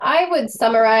I would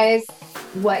summarize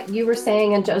what you were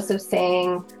saying and Joseph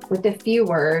saying with a few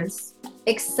words.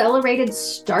 Accelerated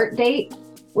start date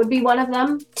would be one of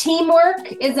them.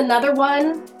 Teamwork is another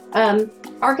one.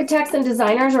 Architects and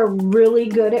designers are really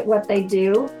good at what they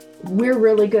do. We're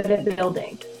really good at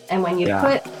building. And when you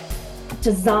put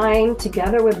design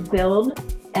together with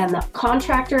build, and the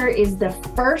contractor is the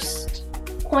first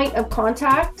point of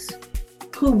contact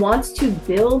who wants to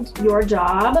build your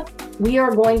job, we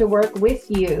are going to work with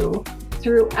you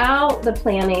throughout the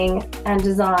planning and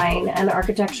design and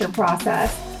architecture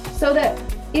process so that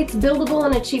it's buildable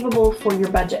and achievable for your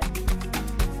budget.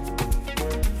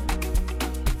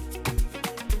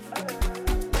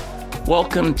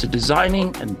 Welcome to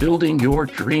Designing and Building Your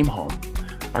Dream Home.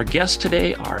 Our guests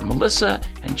today are Melissa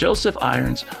and Joseph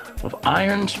Irons of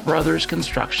Irons Brothers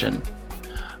Construction.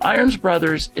 Irons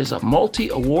Brothers is a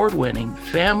multi-award-winning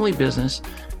family business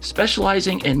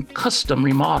specializing in custom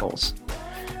remodels.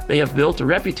 They have built a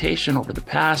reputation over the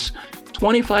past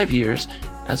 25 years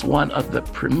as one of the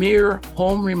premier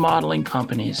home remodeling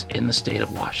companies in the state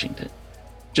of Washington.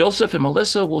 Joseph and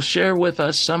Melissa will share with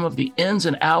us some of the ins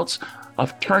and outs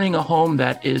of turning a home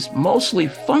that is mostly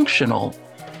functional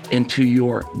into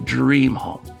your dream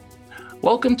home.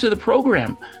 Welcome to the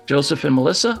program, Joseph and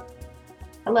Melissa.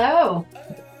 Hello.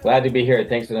 Glad to be here.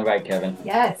 Thanks for the invite, Kevin.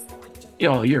 Yes.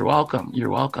 You're welcome.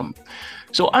 You're welcome.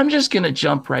 So I'm just going to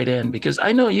jump right in because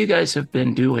I know you guys have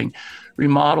been doing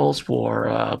remodels for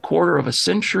a quarter of a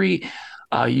century.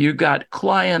 You got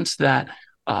clients that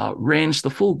range the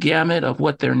full gamut of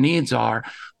what their needs are.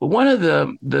 But one of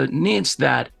the needs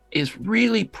that is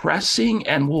really pressing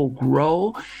and will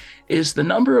grow is the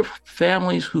number of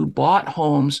families who bought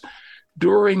homes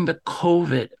during the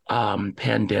COVID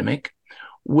pandemic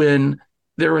when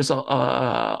there was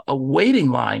a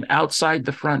waiting line outside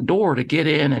the front door to get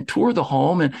in and tour the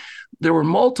home. And there were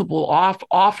multiple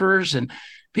offers and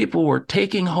people were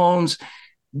taking homes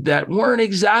that weren't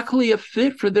exactly a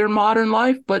fit for their modern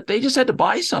life, but they just had to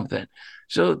buy something.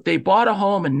 So they bought a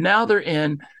home and now they're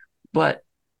in, but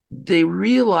they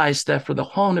realized that for the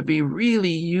home to be really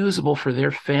usable for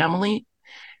their family,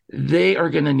 they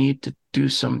are going to need to do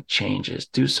some changes,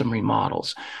 do some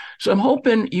remodels. So I'm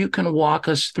hoping you can walk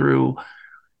us through.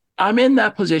 I'm in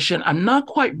that position. I'm not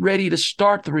quite ready to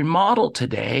start the remodel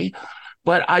today,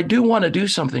 but I do want to do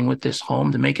something with this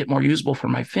home to make it more usable for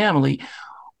my family.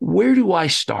 Where do I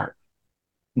start?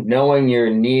 Knowing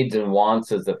your needs and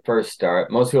wants is the first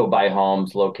start. Most people buy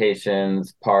homes,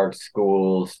 locations, parks,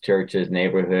 schools, churches,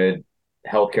 neighborhood,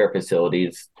 healthcare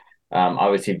facilities,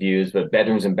 obviously views, but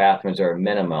bedrooms and bathrooms are a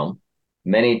minimum.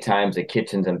 Many times the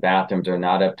kitchens and bathrooms are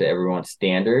not up to everyone's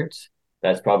standards.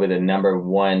 That's probably the number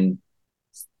one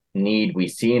need we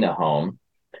see in a home.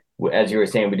 As you were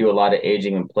saying, we do a lot of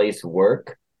aging in place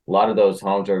work. A lot of those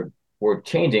homes we're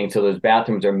changing, so those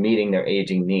bathrooms are meeting their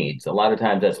aging needs. A lot of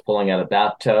times that's pulling out a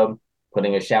bathtub,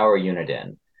 putting a shower unit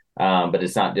in. But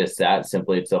it's not just that,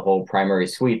 simply it's a whole primary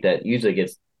suite that usually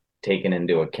gets taken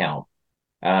into account.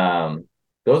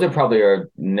 Those are probably our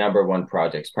number one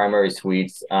projects, primary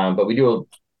suites. But we do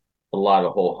a lot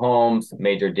of whole homes,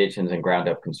 major additions, and ground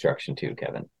up construction too,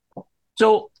 Kevin.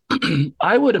 So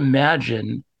I would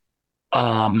imagine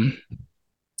planning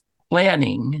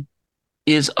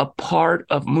is a part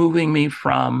of moving me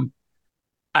from,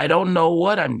 I don't know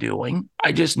what I'm doing,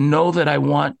 I just know that I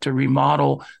want to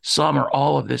remodel some or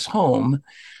all of this home,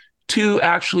 to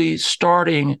actually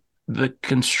starting the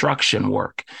construction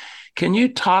work. Can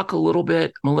you talk a little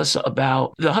bit, Melissa,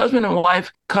 about the husband and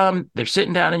wife come, they're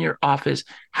sitting down in your office.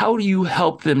 How do you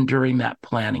help them during that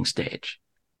planning stage?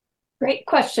 Great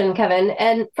question, Kevin.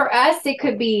 And for us, it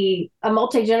could be a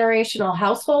multi-generational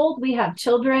household. We have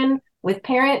children with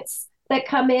parents that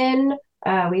come in.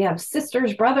 We have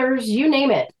sisters, brothers, you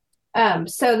name it.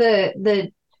 So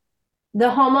the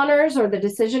homeowners or the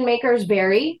decision makers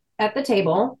vary at the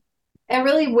table. And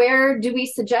really, where do we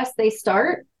suggest they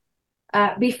start?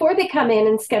 Before they come in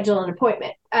and schedule an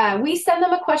appointment, we send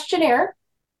them a questionnaire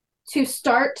to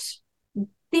start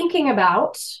thinking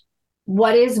about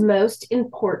what is most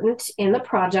important in the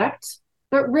project.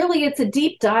 But really, it's a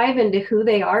deep dive into who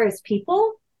they are as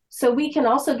people, so we can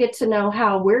also get to know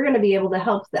how we're going to be able to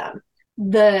help them.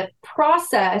 The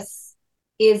process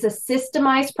is a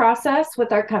systemized process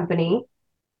with our company.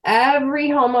 Every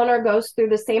homeowner goes through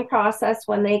the same process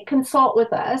when they consult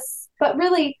with us. But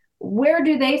really, where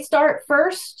do they start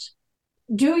first?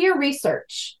 Do your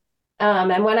research.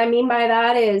 And what I mean by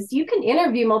that is you can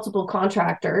interview multiple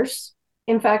contractors.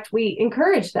 In fact, we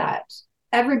encourage that.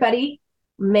 Everybody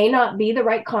may not be the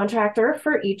right contractor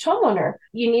for each homeowner.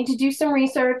 You need to do some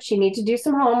research. You need to do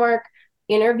some homework,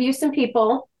 interview some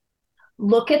people,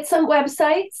 look at some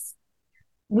websites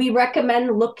We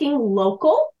recommend looking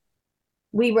local.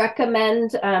 We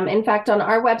recommend, in fact, on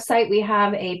our website, we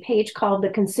have a page called the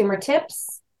Consumer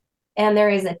Tips, and there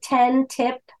is a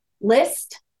 10-tip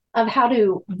list of how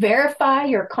to verify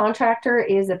your contractor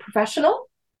is a professional.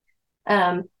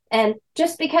 And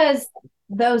just because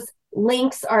those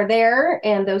links are there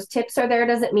and those tips are there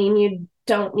doesn't mean you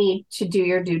don't need to do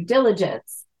your due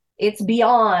diligence. It's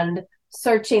beyond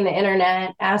searching the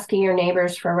internet, asking your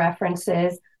neighbors for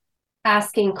references,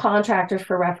 asking contractors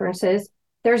for references.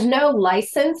 There's no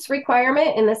license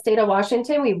requirement in the state of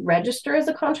Washington. We register as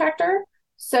a contractor.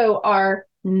 So our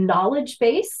knowledge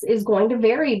base is going to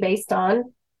vary based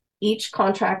on each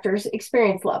contractor's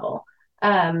experience level.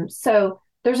 So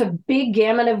there's a big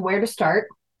gamut of where to start.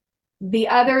 The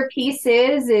other piece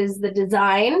is the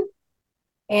design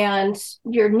and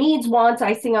your needs, wants,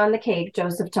 icing on the cake,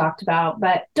 Joseph talked about.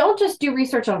 But don't just do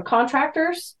research on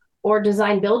contractors or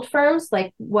design build firms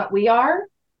like what we are.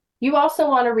 You also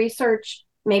want to research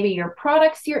maybe your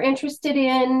products you're interested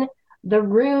in, the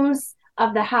rooms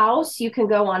of the house. You can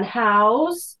go on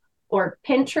House or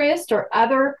Pinterest or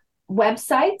other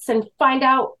websites and find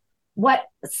out what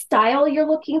style you're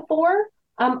looking for.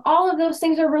 All of those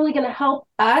things are really going to help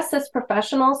us as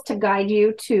professionals to guide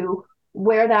you to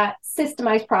where that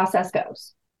systemized process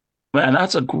goes. Man,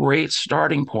 that's a great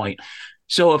starting point.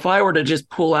 So if I were to just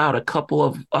pull out a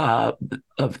couple of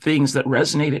things that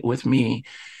resonated with me,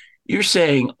 you're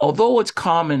saying, although it's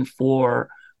common for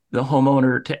the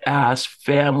homeowner to ask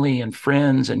family and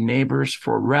friends and neighbors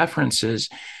for references,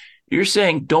 you're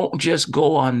saying don't just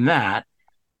go on that,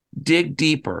 dig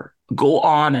deeper, go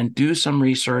on and do some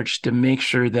research to make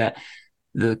sure that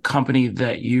the company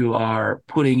that you are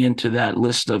putting into that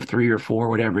list of 3 or 4,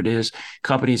 whatever it is,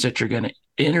 companies that you're going to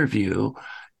interview,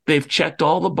 they've checked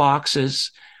all the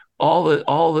boxes, all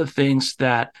the things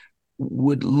that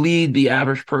would lead the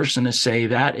average person to say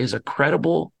that is a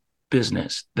credible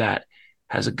business that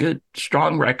has a good,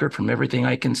 strong record from everything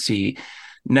I can see.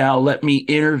 Now let me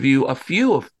interview a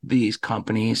few of these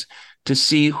companies to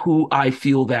see who I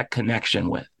feel that connection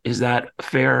with. Is that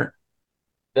fair?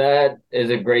 That is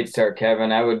a great start,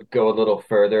 Kevin. I would go a little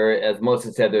further. As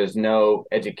Melissa said, there's no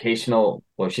educational,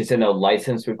 well, she said no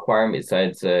license requirement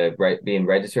besides being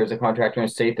registered as a contractor in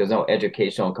the state. There's no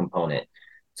educational component.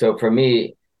 So for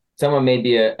me, someone may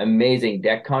be an amazing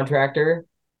deck contractor,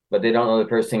 but they don't know the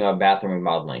first thing about bathroom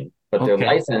remodeling. But their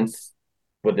license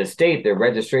with the state, their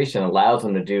registration allows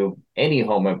them to do any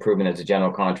home improvement as a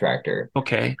general contractor.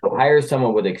 Okay. So hire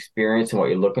someone with experience in what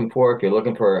you're looking for. If you're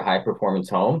looking for a high performance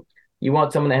home, you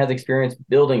want someone that has experience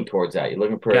building towards that. You're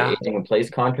looking for an aging in place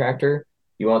contractor.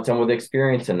 You want someone with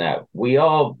experience in that. We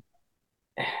don't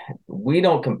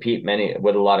compete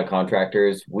with a lot of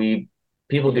contractors.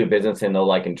 People do business and know,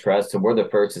 like, and trust. So we're the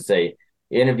first to say,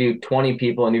 interview 20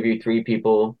 people, interview 3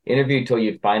 people, interview until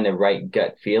you find the right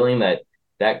gut feeling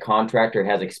that contractor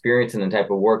has experience in the type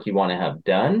of work you want to have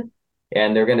done.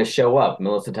 And they're going to show up.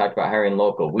 Melissa talked about hiring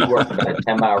local. We work about a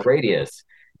 10-mile radius.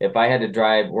 If I had to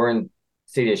drive, we're in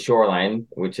city of Shoreline,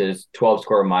 which is 12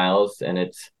 square miles, and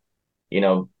it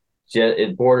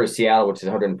borders Seattle, which is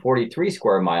 143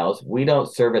 square miles. We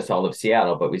don't service all of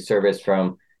Seattle, but we service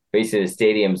from basically the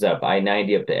stadiums up,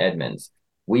 I-90 up to Edmonds.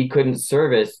 We couldn't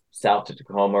service south to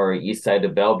Tacoma or east side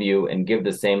of Bellevue and give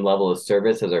the same level of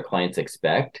service as our clients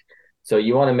expect. So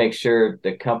you want to make sure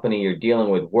the company you're dealing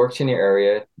with works in your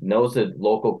area, knows the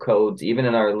local codes, even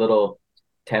in our little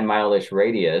 10-mile-ish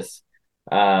radius.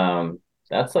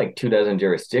 That's like 24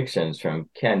 jurisdictions from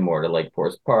Kenmore to Lake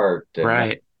Forest Park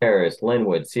to Paris,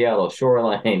 Linwood, Seattle,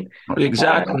 Shoreline,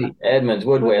 exactly, Edmonds,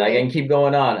 Woodway. Like, I can keep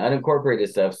going on, unincorporated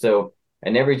stuff. So,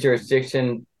 and every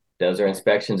jurisdiction does their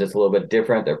inspections. It's a little bit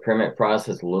different. Their permit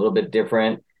process a little bit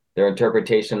different. Their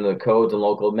interpretation of the codes and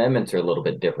local amendments are a little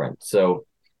bit different. So,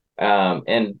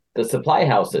 and the supply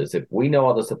houses, if we know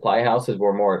all the supply houses,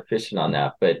 we're more efficient on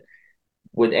that. But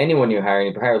with anyone you're hiring,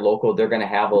 if you hire local,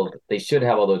 they should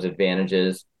have all those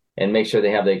advantages and make sure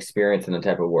they have the experience in the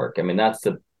type of work. I mean, that's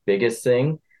the biggest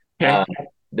thing. The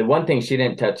one thing she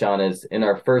didn't touch on is in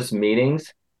our first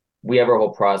meetings, we have our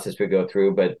whole process we go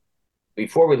through, but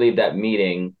before we leave that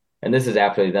meeting, and this is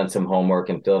after they've done some homework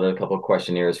and filled out a couple of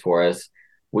questionnaires for us,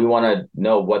 we want to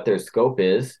know what their scope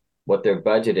is, what their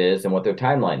budget is, and what their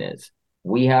timeline is.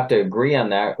 We have to agree on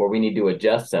that, or we need to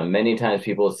adjust them. Many times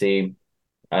people see,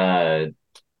 oh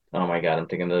my God, I'm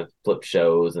thinking of flip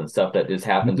shows and stuff that just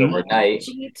happens overnight.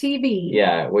 GTV.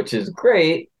 Yeah, which is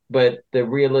great, but they're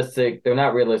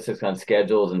not realistic on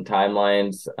schedules and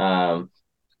timelines.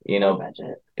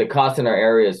 The cost in our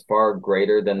area is far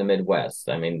greater than the Midwest.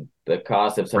 I mean, the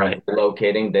cost of someone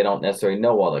relocating, they don't necessarily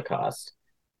know all the costs.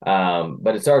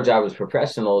 But it's our job as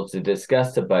professionals to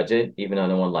discuss the budget, even though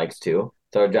no one likes to.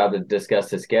 It's our job to discuss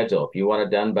the schedule. If you want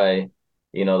it done by,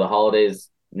 the holidays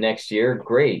next year,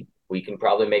 great. We can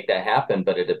probably make that happen,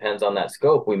 but it depends on that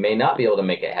scope. We may not be able to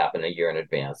make it happen a year in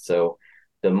advance. So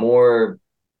the more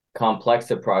complex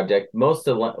the project, most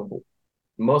of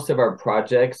our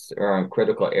projects are in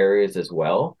critical areas as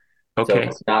well. So Okay.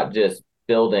 it's not just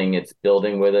building, it's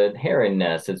building with a heron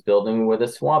nest, it's building with a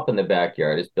swamp in the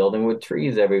backyard, it's building with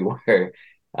trees everywhere.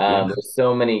 Yeah. There's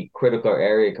so many critical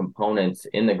area components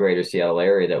in the greater Seattle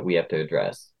area that we have to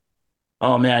address.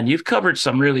 Oh man, you've covered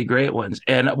some really great ones.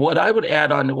 And what I would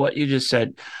add on to what you just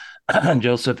said,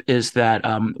 Joseph, is that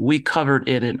we covered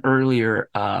in an earlier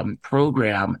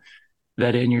program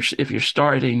that if you're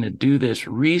starting to do this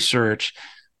research,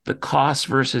 the cost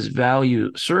versus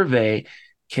value survey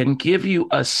can give you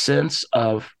a sense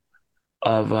of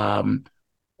the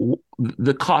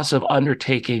cost of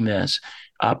undertaking this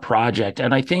project.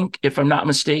 And I think, if I'm not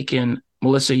mistaken,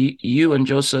 Melissa, you and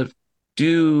Joseph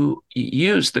do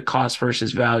use the cost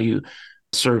versus value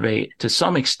survey to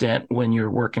some extent when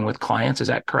you're working with clients. Is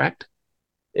that correct?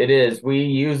 It is. We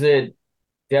use it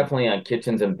definitely on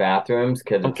kitchens and bathrooms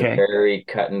because it's a Okay. very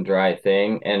cut and dry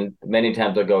thing. And many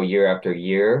times I'll go year after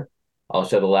year. I'll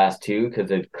show the last two because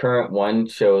the current one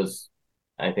shows,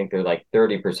 I think they're like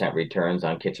 30% returns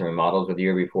on kitchen remodels, where the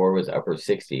year before was upper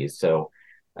 60s. So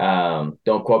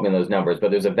don't quote me on those numbers,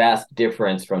 but there's a vast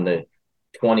difference from the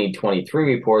 2023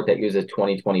 report that uses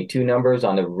 2022 numbers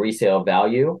on the resale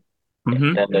value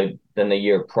Mm-hmm. than the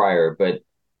year prior. But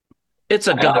It's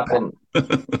a I've guide. not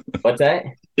been, what's that?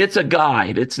 It's a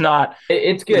guide. It's not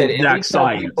It's an good. And we exact tell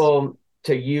science. people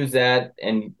to use that,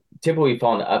 and typically we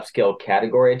fall in the upscale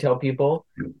category, I tell people,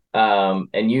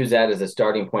 and use that as a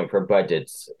starting point for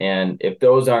budgets. And if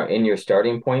those aren't in your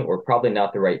starting point, we're probably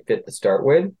not the right fit to start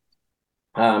with,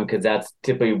 because that's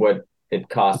typically what it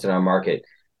costs in our market.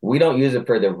 We don't use it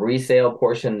for the resale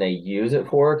portion they use it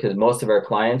for, because most of our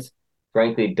clients,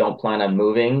 frankly, don't plan on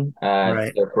moving to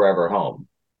Right. their forever home.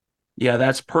 Yeah,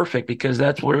 that's perfect because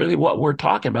that's really what we're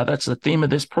talking about. That's the theme of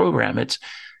this program. It's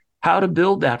how to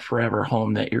build that forever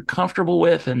home that you're comfortable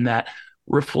with and that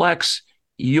reflects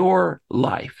your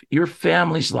life, your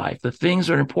family's life, the things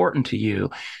that are important to you.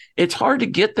 It's hard to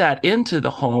get that into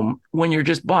the home when you're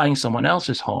just buying someone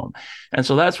else's home. And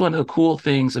so that's one of the cool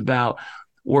things about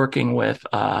working with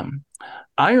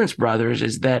Irons Brothers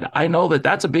is that I know that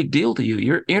that's a big deal to you.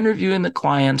 You're interviewing the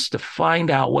clients to find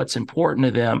out what's important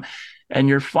to them, and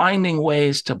you're finding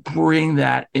ways to bring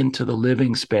that into the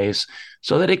living space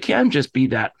so that it can just be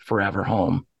that forever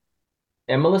home.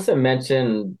 And Melissa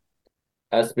mentioned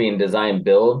us being design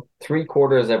build.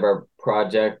 Three-quarters of our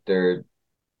project are,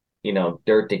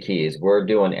 dirt to keys. We're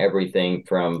doing everything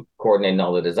from coordinating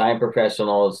all the design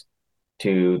professionals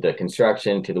to the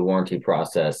construction to the warranty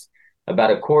process.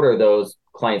 About a quarter of those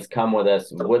clients come with us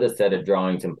with a set of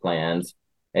drawings and plans.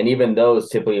 And even those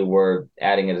typically we're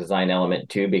adding a design element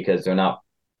to, because they're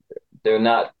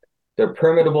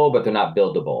permittable, but they're not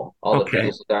buildable. All the Okay.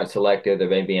 finishes aren't selected. There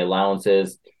may be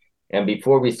allowances. And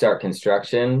before we start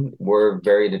construction, we're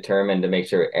very determined to make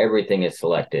sure everything is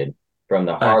selected, from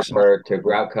the Excellent. hardware to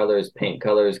grout colors, paint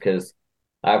colors, because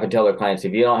I often tell our clients,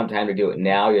 if you don't have time to do it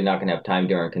now, you're not going to have time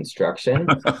during construction.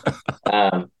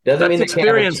 Doesn't That's mean they can't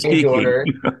have a experience change speaking. order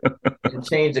and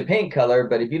change the paint color,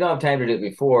 but if you don't have time to do it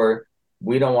before,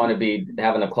 we don't want to be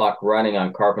having the clock running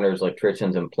on carpenters,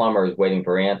 electricians, and plumbers waiting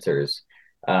for answers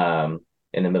in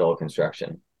the middle of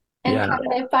construction. And Yeah.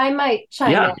 Kevin, if I might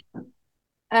chime Yeah.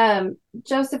 in,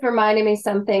 Joseph reminded me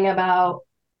something about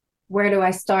where do I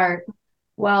start?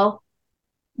 Well,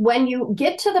 when you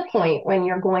get to the point when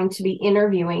you're going to be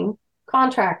interviewing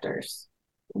contractors,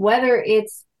 whether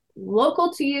it's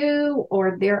local to you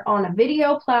or they're on a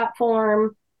video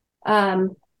platform,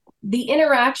 the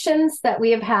interactions that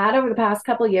we have had over the past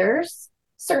couple of years,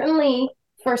 certainly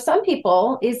for some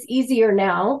people is easier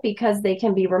now because they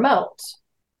can be remote.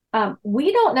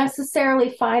 We don't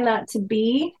necessarily find that to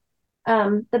be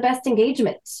the best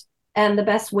engagement and the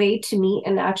best way to meet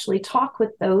and actually talk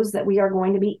with those that we are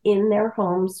going to be in their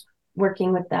homes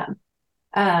working with them.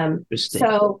 Interesting.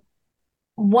 So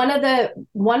one of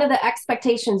the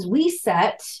expectations we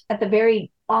set at the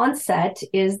very onset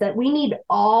is that we need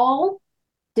all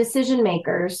decision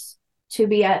makers to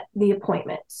be at the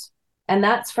appointment. And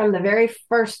that's from the very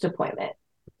first appointment.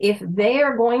 If they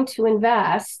are going to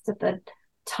invest the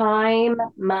time,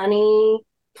 money,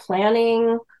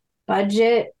 planning,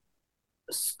 budget,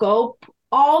 scope,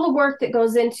 all the work that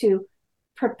goes into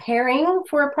preparing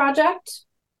for a project,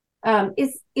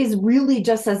 is really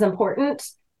just as important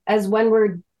as when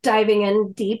we're diving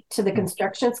in deep to the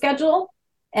construction schedule.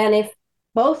 And if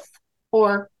both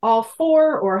or all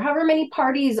four or however many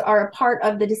parties are a part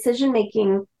of the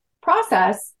decision-making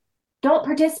process don't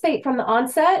participate from the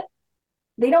onset,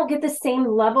 they don't get the same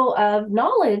level of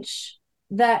knowledge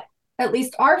that at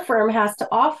least our firm has to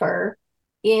offer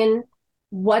in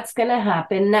what's going to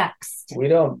happen next. We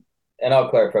don't, and I'll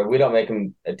clarify, we don't make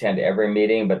them attend every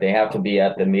meeting, but they have to be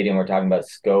at the meeting. We're talking about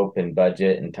scope and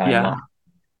budget and timeline.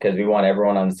 Because we want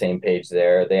everyone on the same page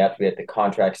there. They have to be at the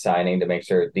contract signing to make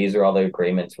sure these are all the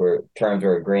agreements terms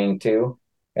we're agreeing to,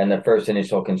 and the first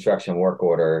initial construction work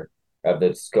order of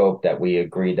the scope that we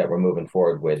agreed that we're moving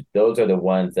forward with. Those are the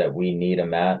ones that we need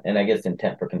them at. And I guess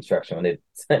intent for construction.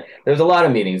 There's a lot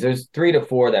of meetings. There's 3 to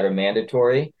 4 that are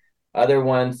mandatory. Other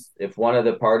ones, if one of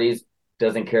the parties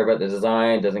doesn't care about the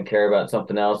design, doesn't care about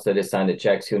something else, they just signed the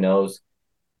checks, who knows?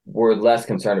 We're less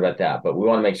concerned about that, but we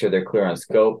want to make sure they're clear on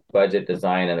scope, budget,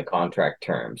 design, and the contract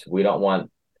terms. We don't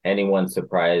want anyone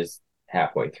surprised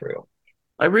halfway through.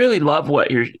 I really love what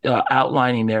you're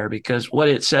outlining there, because what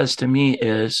it says to me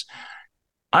is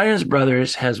Irons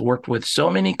Brothers has worked with so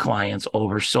many clients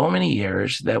over so many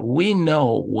years that we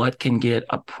know what can get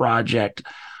a project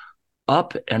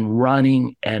up and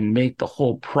running and make the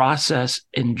whole process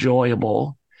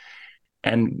enjoyable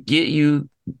and get you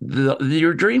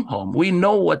your dream home. We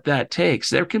know what that takes.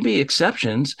 There can be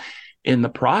exceptions in the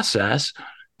process,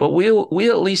 but we'll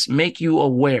at least make you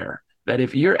aware that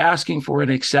if you're asking for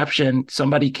an exception,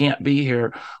 somebody can't be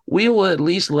here, we will at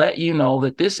least let you know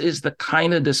that this is the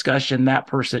kind of discussion that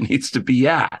person needs to be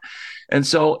at. And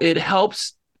so it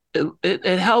helps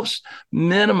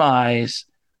minimize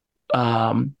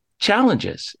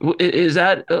challenges. Is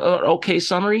that an okay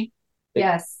summary?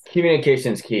 Yes.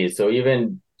 Communication is key. So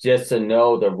even just to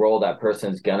know the role that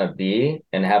person's going to be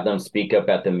and have them speak up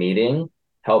at the meeting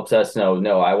helps us know,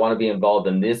 no, I want to be involved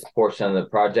in this portion of the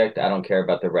project. I don't care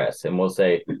about the rest. And we'll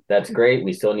say, that's great.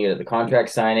 We still need it at the contract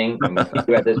signing. And we see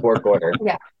you at this work order.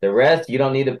 Yeah. The rest, you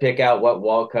don't need to pick out what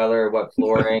wall color, what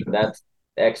flooring. That's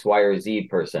X, Y, or Z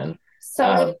person.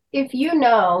 So if you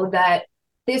know that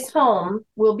this home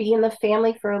will be in the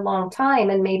family for a long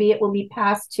time, and maybe it will be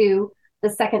passed to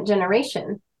the second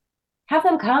generation, have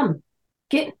them come.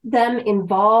 Get them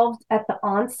involved at the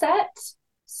onset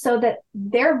so that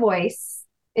their voice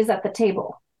is at the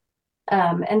table.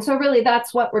 And so really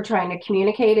that's what we're trying to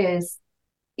communicate is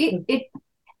it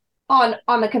on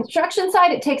the construction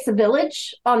side, it takes a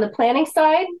village. On the planning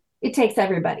side, it takes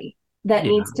everybody that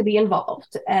needs to be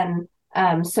involved. And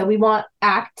so we want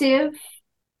active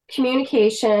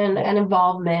communication and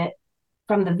involvement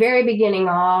from the very beginning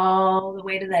all the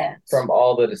way to the end. From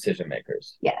all the decision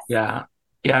makers. Yes. Yeah.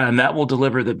 Yeah. And that will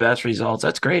deliver the best results.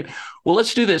 That's great. Well,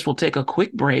 let's do this. We'll take a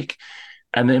quick break.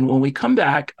 And then when we come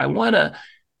back, I want to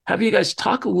have you guys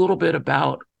talk a little bit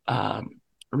about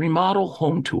remodel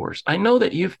home tours. I know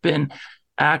that you've been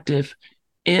active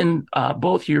in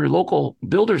both your local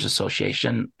builders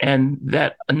association and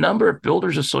that a number of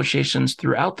builders associations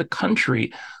throughout the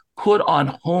country put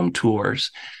on home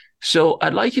tours. So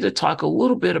I'd like you to talk a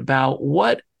little bit about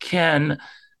what can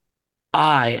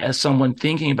I, as someone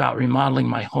thinking about remodeling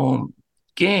my home,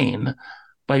 gain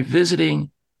by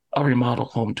visiting a remodel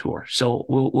home tour. So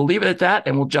we'll leave it at that,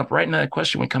 and we'll jump right into that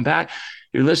question when we come back.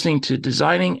 You're listening to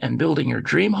Designing and Building Your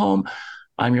Dream Home.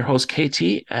 I'm your host,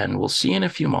 KT, and we'll see you in a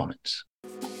few moments.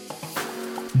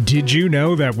 Did you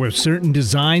know that with certain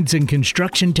designs and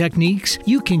construction techniques,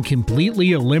 you can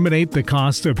completely eliminate the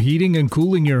cost of heating and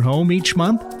cooling your home each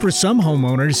month? For some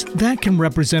homeowners, that can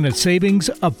represent a savings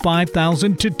of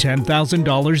 $5,000 to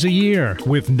 $10,000 a year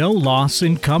with no loss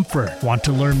in comfort. Want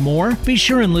to learn more? Be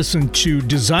sure and listen to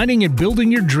Designing and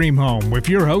Building Your Dream Home with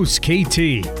your host,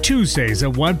 KT, Tuesdays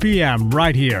at 1 p.m.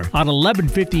 right here on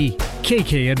 1150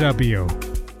 KKNW.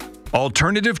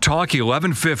 Alternative Talk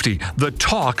 1150, the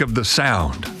talk of the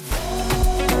sound.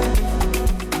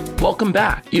 Welcome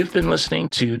back. You've been listening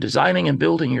to Designing and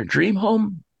Building Your Dream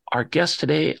Home. Our guests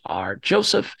today are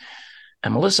Joseph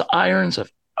and Melissa Irons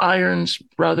of Irons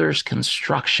Brothers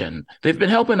Construction. They've been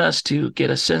helping us to get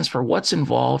a sense for what's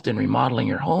involved in remodeling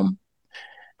your home.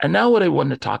 And now what I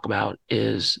want to talk about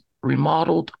is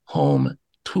remodeled home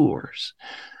tours.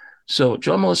 So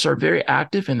Joe and Melissa are very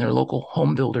active in their local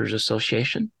home builders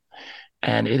association.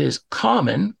 And it is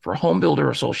common for home builder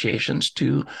associations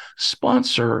to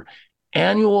sponsor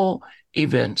annual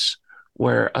events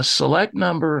where a select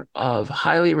number of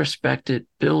highly respected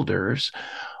builders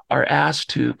are asked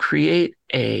to create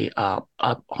a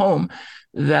home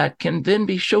that can then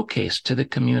be showcased to the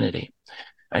community.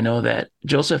 I know that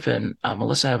Joseph and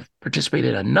Melissa have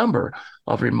participated in a number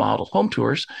of remodel home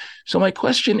tours. So my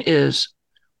question is,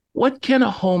 what can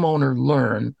a homeowner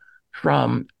learn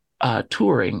from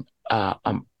touring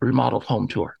remodeled home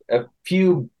tour? A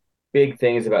few big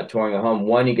things about touring a home.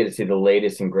 One, you get to see the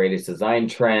latest and greatest design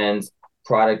trends,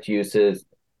 product uses,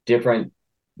 different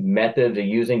methods of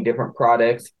using different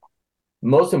products.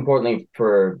 Most importantly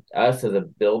for us as a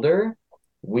builder,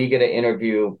 we get to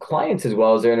interview clients as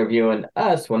well as they're interviewing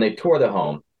us when they tour the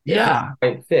home. Yeah. It's the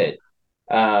right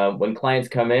fit. When clients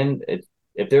come in,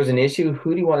 if there's an issue,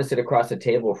 who do you want to sit across the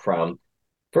table from?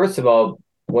 First of all,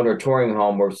 when we're touring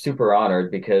home, we're super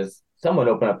honored because someone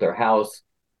opened up their house.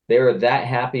 They were that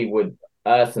happy with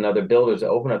us and other builders to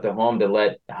open up their home to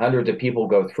let hundreds of people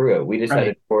go through it. We just had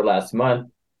a tour last month,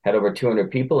 had over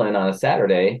 200 people in on a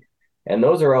Saturday, and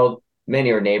those are all,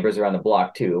 many are neighbors around the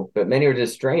block too, but many are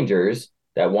just strangers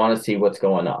that want to see what's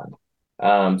going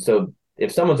on. So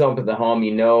if someone's opened the home,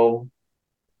 you know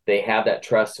they have that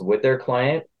trust with their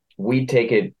client. We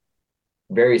take it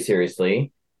very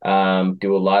seriously, do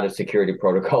a lot of security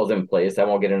protocols in place. I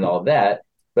won't get into all of that,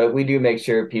 but we do make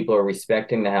sure people are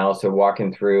respecting the house or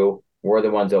walking through. We're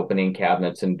the ones opening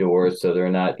cabinets and doors, so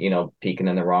they're not, peeking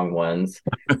in the wrong ones.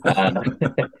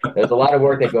 There's a lot of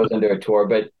work that goes into a tour,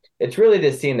 but it's really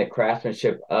just seeing the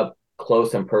craftsmanship up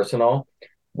close and personal.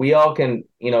 We all can,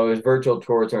 there's virtual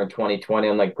tours are in 2020.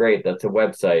 I'm like, great, that's a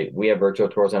website. We have virtual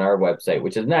tours on our website,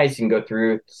 which is nice. You can go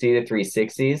through, see the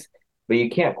 360s, but you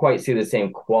can't quite see the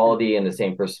same quality and the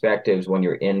same perspectives when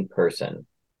you're in person.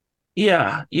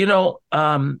 Yeah,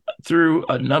 through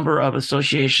a number of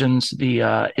associations, the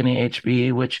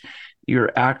NAHB, which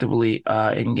you're actively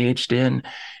engaged in,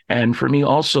 and for me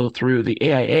also through the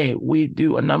AIA, we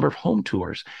do a number of home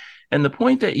tours. And the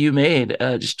point that you made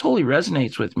just totally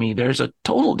resonates with me. There's a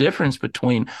total difference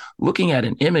between looking at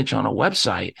an image on a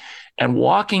website and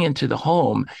walking into the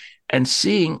home and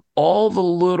seeing all the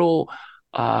little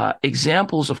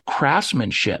examples of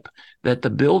craftsmanship that the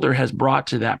builder has brought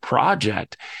to that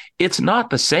project. It's not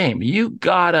the same. You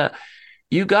gotta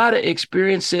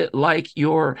experience it like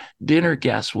your dinner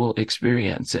guests will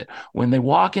experience it when they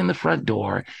walk in the front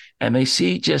door and they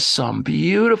see just some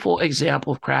beautiful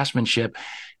example of craftsmanship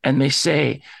and they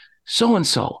say, so and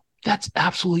so, that's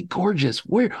absolutely gorgeous.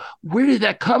 Where did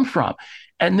that come from?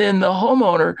 And then the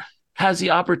homeowner has the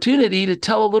opportunity to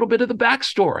tell a little bit of the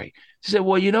backstory. She said,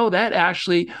 well, that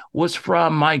actually was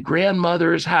from my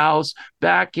grandmother's house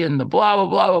back in the blah, blah,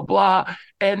 blah, blah, blah.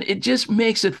 And it just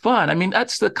makes it fun. I mean,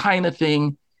 that's the kind of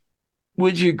thing,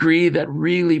 would you agree, that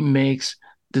really makes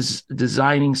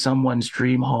designing someone's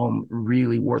dream home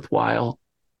really worthwhile?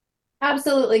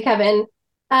 Absolutely, Kevin.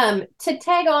 To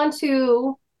tag on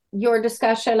to your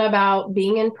discussion about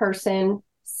being in person,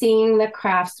 seeing the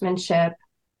craftsmanship,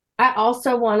 I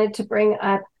also wanted to bring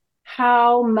up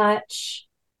how much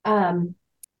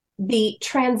the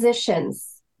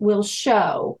transitions will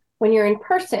show when you're in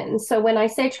person. So when I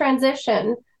say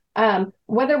transition,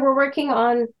 whether we're working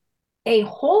on a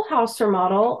whole house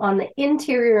remodel on the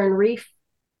interior and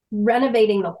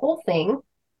renovating the whole thing,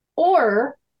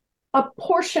 or a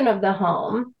portion of the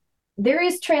home, there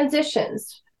is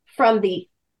transitions from the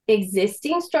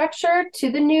existing structure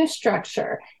to the new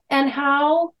structure and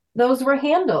how those were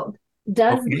handled.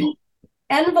 Does the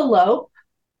envelope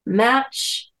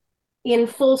match in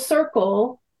full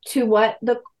circle to what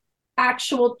the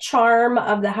actual charm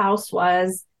of the house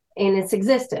was in its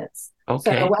existence?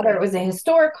 So whether it was a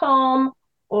historic home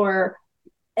or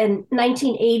a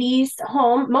 1980s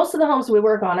home, most of the homes we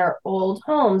work on are old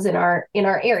homes in our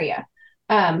area.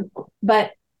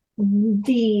 But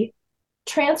the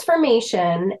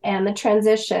transformation and the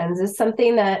transitions is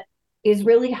something that is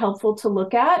really helpful to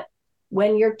look at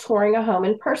when you're touring a home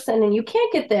in person. And you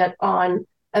can't get that on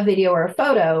a video or a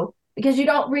photo because you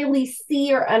don't really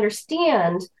see or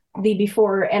understand the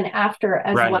before and after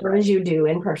as well as you do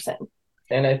in person.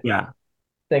 And I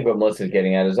think what Melissa's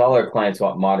getting at is all our clients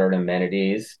want modern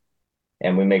amenities,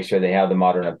 and we make sure they have the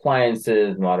modern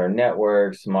appliances, modern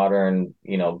networks, modern,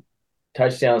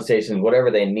 touchdown stations,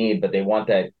 whatever they need, but they want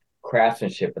that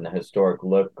craftsmanship and the historic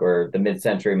look or the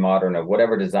mid-century modern or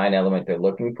whatever design element they're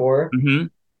looking for. Mm-hmm.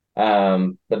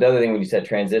 But the other thing, when you said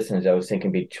transitions, I was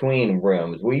thinking between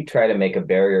rooms, we try to make a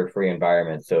barrier-free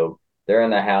environment. So they're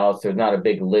in the house, there's not a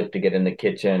big lift to get in the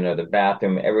kitchen or the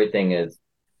bathroom. Everything is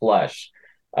flush.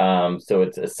 So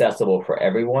it's accessible for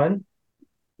everyone.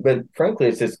 But frankly,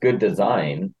 it's just good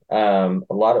design. A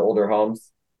lot of older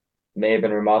homes may have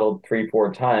been remodeled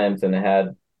 3-4 times and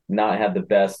had not had the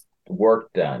best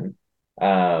work done.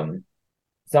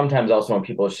 Sometimes also when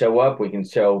people show up, we can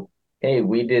show, hey,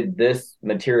 we did this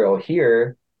material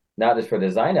here, not just for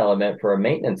design element, for a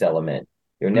maintenance element.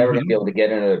 You're never going to be able to get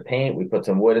another paint. We put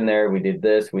some wood in there. We did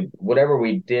this. Whatever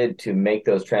we did to make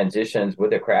those transitions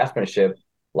with the craftsmanship,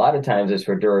 a lot of times is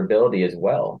for durability as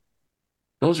well.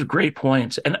 Those are great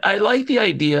points. And I like the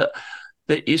idea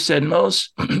that you said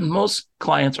most most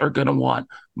clients are going to want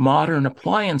modern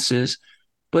appliances,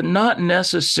 but not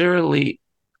necessarily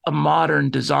a modern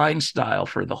design style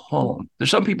for the home.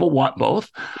 There's some people want both,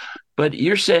 but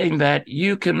you're saying that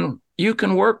you can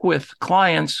work with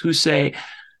clients who say,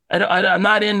 I'm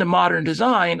not into modern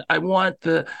design. I want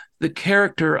the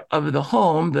character of the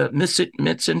home, the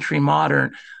mid-century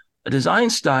modern design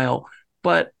style,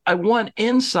 but I want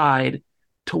inside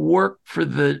to work for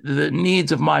the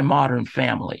needs of my modern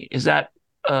family. Is that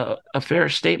a fair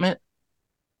statement?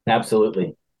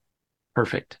 Absolutely.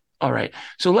 Perfect. All right.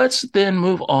 So let's then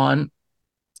move on.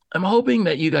 I'm hoping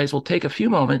that you guys will take a few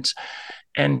moments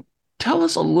and tell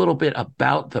us a little bit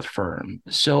about the firm.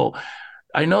 So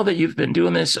I know that you've been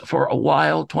doing this for a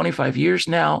while, 25 years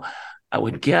now. I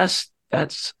would guess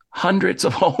that's hundreds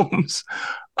of homes.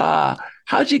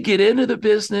 How'd you get into the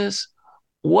business?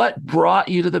 What brought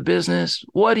you to the business?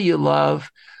 What do you love?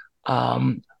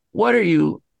 What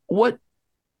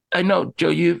I know, Joe,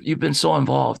 you've been so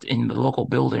involved in the local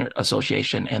building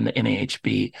association and the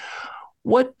NAHB.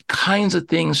 What kinds of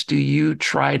things do you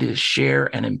try to share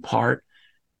and impart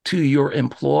to your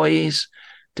employees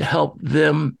to help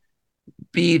them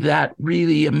be that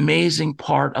really amazing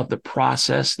part of the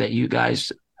process that you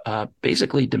guys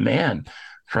basically demand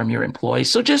from your employees?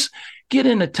 So just get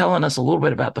into telling us a little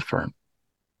bit about the firm.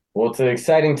 Well, it's an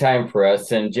exciting time for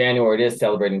us. In January, it is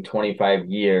celebrating 25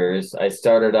 years. I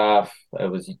started off, I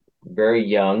was very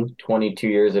young, 22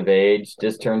 years of age,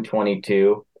 just turned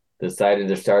 22, decided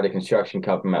to start a construction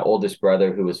company. My oldest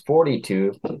brother, who was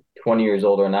 42, 20 years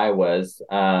older than I was.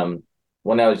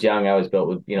 When I was young, I was built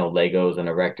with, Legos and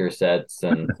erector sets,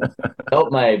 and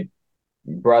helped my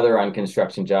brother on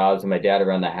construction jobs and my dad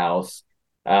around the house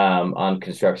on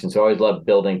construction. So I always loved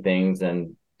building things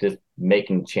and just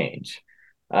making change.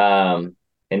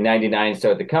 In 99,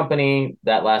 started the company.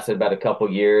 That lasted about a couple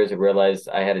years. I realized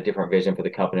I had a different vision for the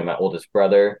company, my oldest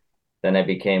brother. Then I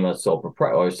became a sole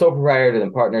proprietor,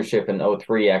 then partnership in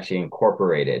 '03, actually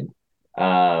incorporated.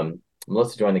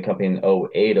 Melissa joined the company in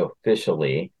 '08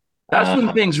 officially. That's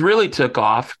when things really took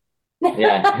off.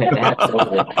 Yeah,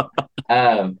 absolutely.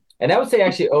 And I would say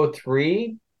actually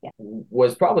 '03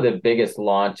 was probably the biggest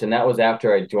launch. And that was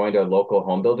after I joined our local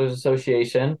home builders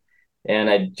association.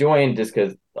 And I joined just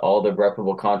because all the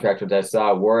reputable contractors I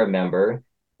saw were a member.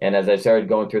 And as I started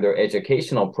going through their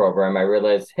educational program, I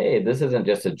realized, hey, this isn't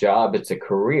just a job, it's a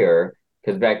career.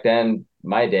 Because back then,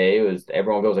 my day, it was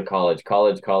everyone goes to college.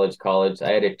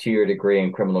 I had a 2-year degree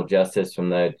in criminal justice from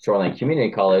the Shoreline Community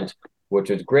College,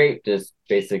 which was great, just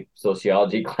basic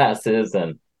sociology classes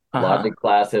and logic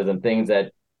classes and things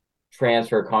that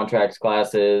transfer contracts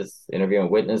classes,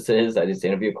 interviewing witnesses. I just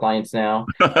interview clients now.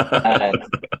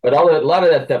 But a lot of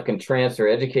that stuff can transfer.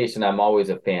 Education, I'm always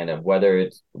a fan of, whether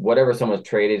it's whatever someone's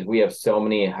trade is. We have so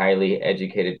many highly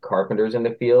educated carpenters in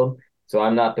the field. So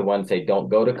I'm not the one to say don't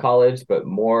go to college, but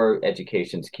more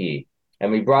education's key.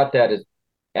 And we brought that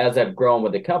as I've grown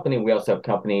with the company. We also have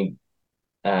company,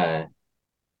 core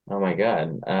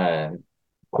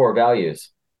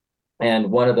values. And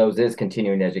one of those is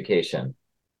continuing education.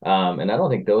 And I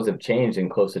don't think those have changed in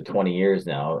close to 20 years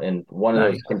now. And one of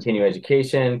those is continuing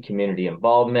education, community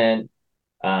involvement,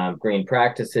 green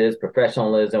practices,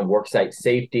 professionalism, worksite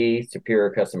safety,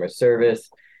 superior customer service,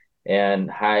 and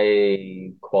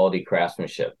high quality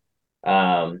craftsmanship.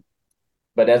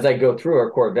 But as I go through our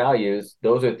core values,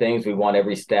 those are things we want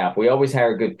every staff. We always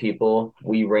hire good people.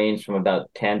 We range from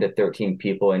about 10 to 13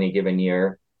 people any given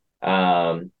year.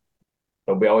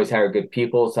 But we always hire good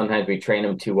people. Sometimes we train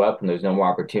them 2 up and there's no more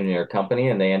opportunity in our company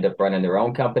and they end up running their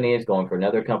own companies, going for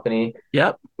another company.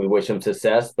 Yep. We wish them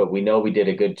success, but we know we did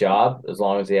a good job as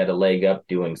long as they had a leg up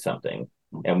doing something.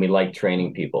 And we like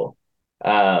training people.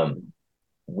 I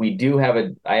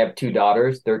have 2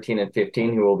 daughters, 13 and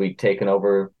 15, who will be taking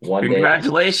over one day.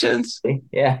 Congratulations.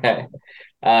 Yeah.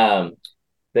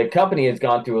 The company has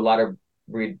gone through a lot of,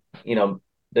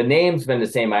 the name's been the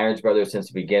same, Irons Brothers, since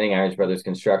the beginning, Irons Brothers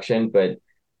Construction. But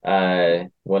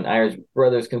when Irons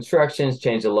Brothers Construction's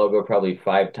changed the logo probably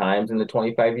 5 times in the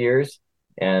 25 years.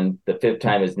 And the 5th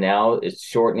time is now. It's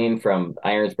shortening from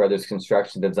Irons Brothers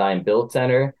Construction Design Build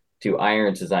Center to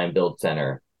Irons Design Build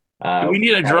Center. Do we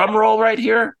need a drum roll right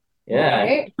here? Yeah,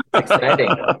 Right. exciting.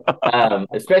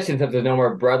 Especially since there's no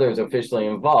more brothers officially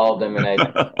involved. I mean,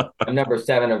 I'm number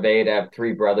 7 of 8. I have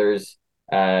 3 brothers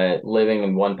living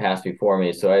and 1 passed before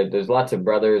me. So there's lots of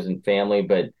brothers and family,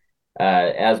 but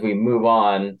as we move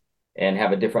on and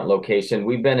have a different location,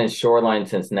 we've been in Shoreline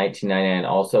since 1999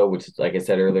 also, which is, like I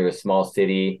said earlier, a small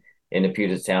city in the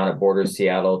Puget Sound. It borders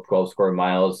Seattle, 12 square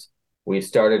miles. We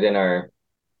started in our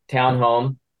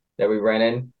townhome. that we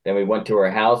rented. Then we went to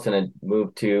our house and it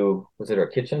moved to, was it our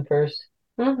kitchen first?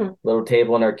 Mm-hmm. Little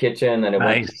table in our kitchen. Then it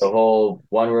went to Nice. the whole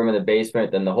one room in the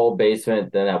basement, then the whole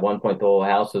basement. Then at one point, the whole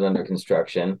house was under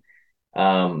construction.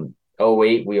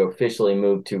 '08, we officially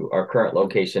moved to our current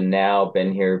location now,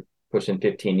 been here pushing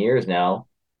 15 years now.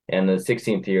 And the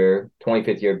 25th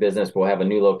year of business, we'll have a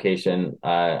new location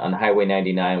on Highway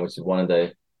 99, which is one of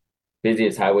the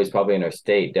busiest highways probably in our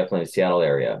state, definitely the Seattle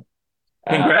area.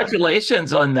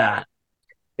 Congratulations on that.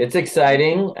 It's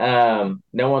exciting.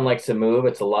 No one likes to move.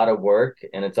 It's a lot of work,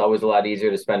 and it's always a lot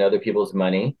easier to spend other people's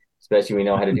money, especially when we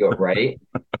know how to do it right.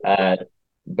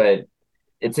 But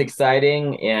it's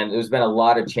exciting, and there's been a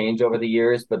lot of change over the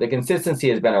years, but the consistency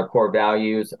has been our core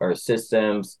values, our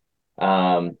systems.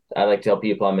 I like to tell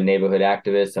people I'm a neighborhood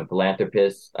activist and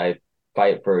philanthropist. I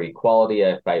fight for equality.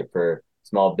 I fight for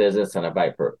small business, and I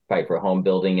fight for home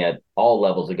building at all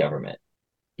levels of government.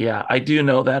 Yeah, I do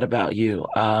know that about you.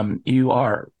 You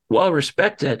are well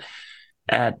respected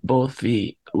at both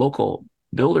the local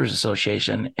Builders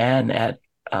Association and at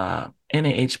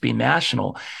NAHB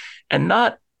National. And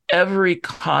not every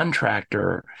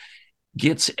contractor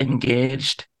gets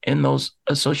engaged in those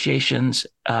associations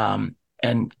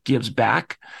and gives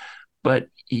back, but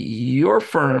your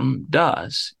firm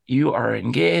does. You are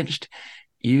engaged.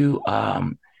 You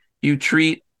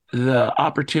treat the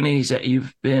opportunities that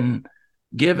you've been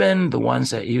given, the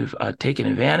ones that you've taken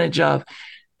advantage of,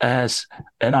 as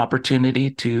an opportunity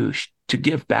to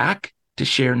give back, to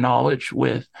share knowledge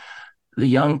with the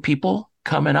young people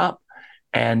coming up.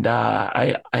 And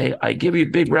I give you a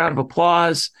big round of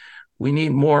applause. We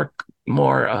need more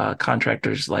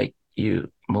contractors like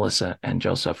you, Melissa and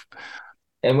Joseph.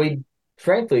 And we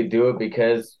frankly do it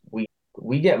because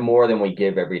we get more than we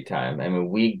give every time. I mean,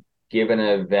 we give an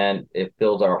event, it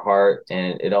fills our heart,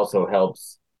 and it also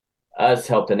helps us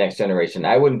help the next generation.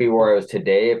 I wouldn't be where I was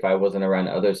today if I wasn't around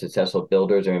other successful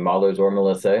builders or remodelers or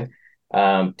Melissa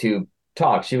to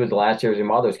talk. She was last year's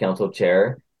Remodelers Council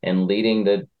chair and leading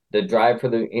the drive for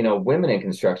the women in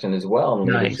construction as well, and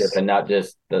Nice. leadership, and not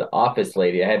just the office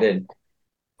lady. I had to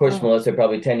push Melissa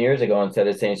probably 10 years ago instead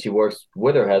of saying she works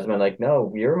with her husband. Like,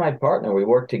 no, you're my partner. We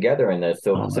work together in this.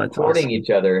 So supporting awesome. each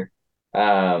other.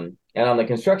 And on the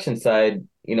construction side,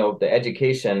 the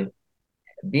education,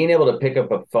 being able to pick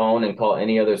up a phone and call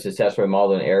any other successful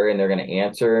remodel in the area and they're going to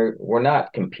answer. We're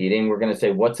not competing. We're going to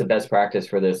say, what's the best practice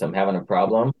for this? I'm having a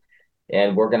problem,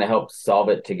 and we're going to help solve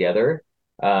it together.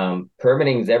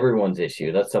 Permitting is everyone's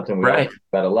issue. That's something we all talk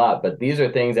about a lot, but these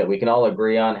are things that we can all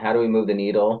agree on. How do we move the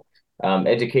needle?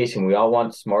 Education, we all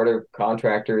want smarter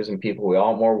contractors and people. We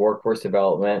all want more workforce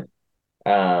development.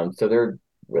 So they're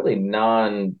really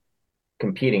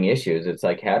non-competing issues. It's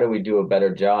like, how do we do a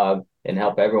better job and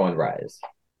help everyone rise?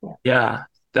 Yeah,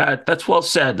 that's well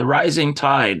said. The rising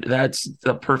tide, that's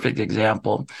the perfect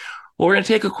example. Well, we're going to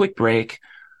take a quick break.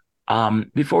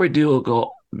 Before we do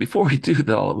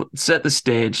though, set the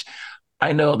stage.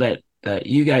 I know that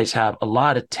you guys have a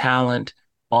lot of talent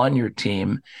on your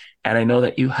team, and I know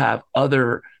that you have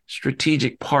other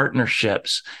strategic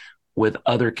partnerships with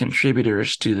other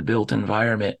contributors to the built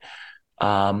environment.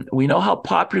 We know how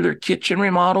popular kitchen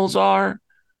remodels are.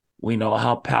 We know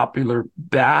how popular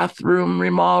bathroom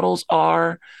remodels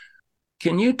are.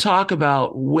 Can you talk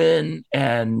about when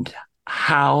and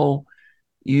how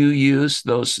you use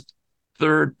those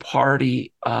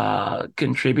third-party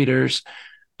contributors,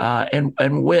 and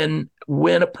when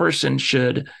a person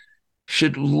should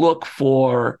look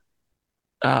for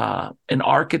an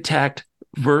architect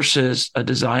versus a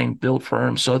design build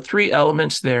firm? So 3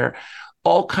 elements there,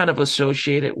 all kind of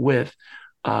associated with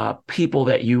people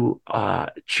that you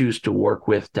choose to work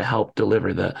with to help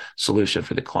deliver the solution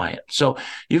for the client. So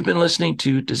you've been listening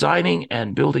to Designing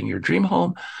and Building Your Dream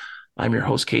Home. I'm your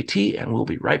host, KT, and we'll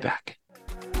be right back.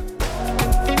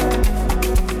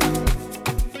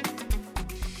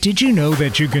 Did you know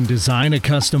that you can design a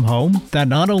custom home that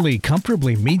not only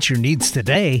comfortably meets your needs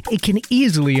today, it can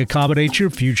easily accommodate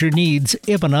your future needs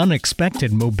if an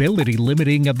unexpected mobility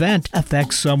limiting event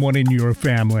affects someone in your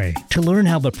family? To learn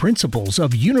how the principles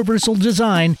of universal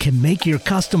design can make your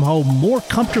custom home more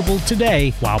comfortable today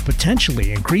while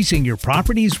potentially increasing your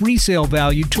property's resale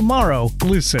value tomorrow,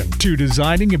 listen to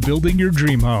Designing and Building Your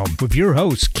Dream Home with your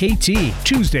host, KT,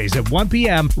 Tuesdays at 1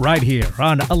 p.m. right here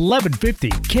on 1150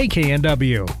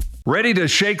 KKNW. Ready to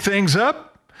shake things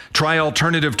up? Try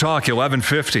Alternative Talk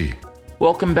 1150.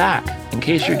 Welcome back. In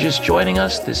case you're just joining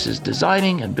us, this is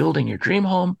Designing and Building Your Dream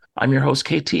Home. I'm your host,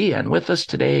 KT, and with us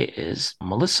today is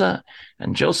Melissa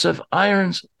and Joseph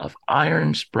Irons of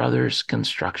Irons Brothers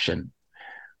Construction.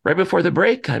 Right before the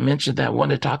break, I mentioned that I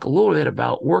wanted to talk a little bit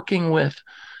about working with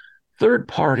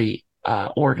third-party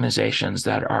organizations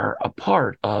that are a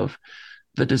part of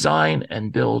the design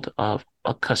and build of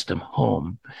a custom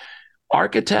home.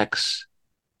 Architects,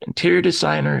 interior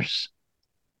designers,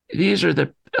 these are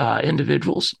the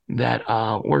individuals that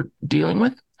we're dealing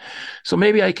with. So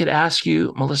maybe I could ask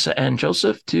you, Melissa and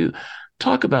Joseph, to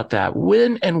talk about that.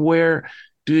 When and where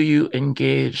do you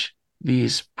engage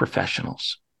these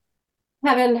professionals?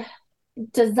 Kevin,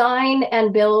 design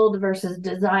and build versus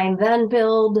design then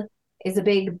build is a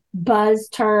big buzz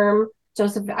term.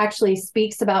 Joseph actually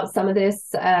speaks about some of this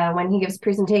when he gives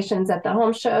presentations at the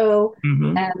home show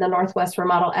and the Northwest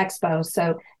Remodel Expo.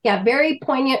 So yeah, very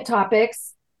poignant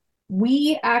topics.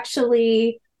 We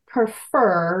actually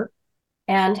prefer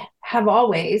and have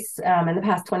always, in the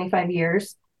past 25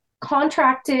 years,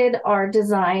 contracted our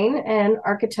design and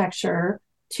architecture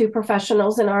to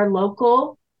professionals in our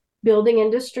local building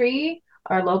industry,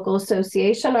 our local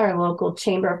association, our local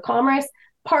chamber of commerce,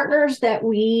 partners that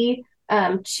we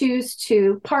choose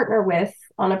to partner with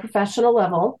on a professional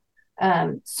level,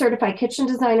 certified kitchen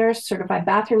designers, certified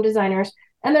bathroom designers,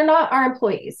 and they're not our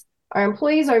employees. Our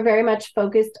employees are very much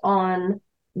focused on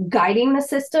guiding the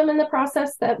system in the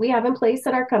process that we have in place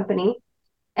at our company.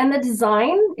 And the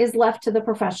design is left to the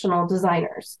professional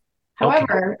designers.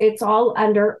 However, it's all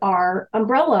under our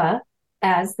umbrella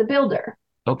as the builder.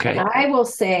 Okay. And I will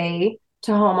say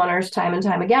to homeowners time and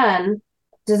time again,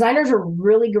 designers are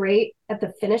really great at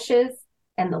the finishes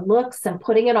and the looks and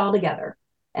putting it all together.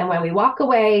 And when we walk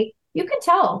away, you can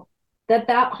tell that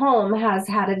that home has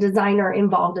had a designer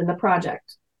involved in the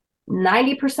project.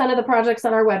 90% of the projects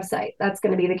on our website, that's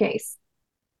going to be the case.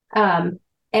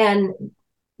 And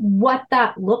what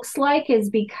that looks like is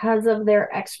because of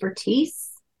their expertise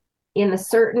in a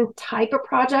certain type of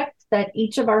project that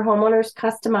each of our homeowners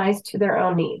customize to their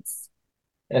own needs.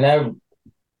 And I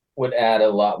would add a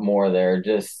lot more there.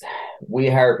 Just we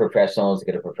hire professionals to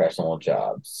get a professional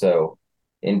job. So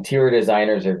interior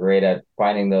designers are great at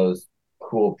finding those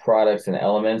cool products and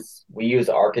elements. We use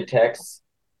architects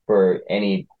for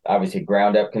any, obviously,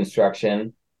 ground up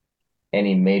construction,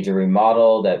 any major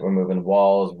remodel that we're moving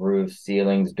walls, roofs,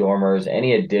 ceilings, dormers,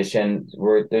 any addition.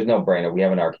 There's no brainer. We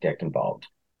have an architect involved.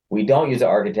 We don't use an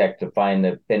architect to find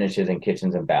the finishes in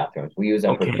kitchens and bathrooms. We use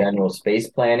them for general space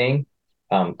planning,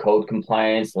 code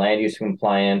compliance, land use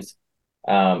compliance.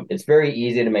 It's very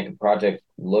easy to make a project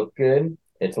look good.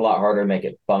 It's a lot harder to make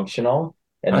it functional.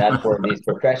 And that's where these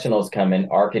professionals come in,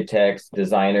 architects,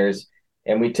 designers.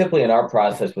 And we typically, in our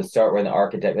process, would start with an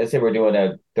architect. Let's say we're doing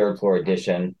a third floor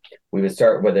addition. We would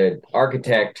start with an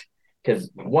architect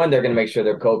because, one, they're going to make sure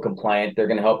they're code compliant. They're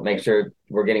going to help make sure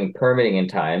we're getting permitting in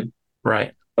time.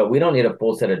 Right. But we don't need a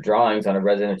full set of drawings on a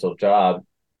residential job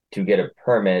to get a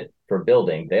permit for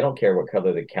building. They don't care what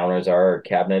color the counters are, or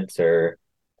cabinets, or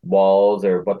walls,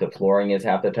 or what the flooring is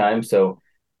half the time. So,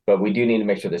 but we do need to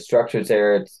make sure the structure's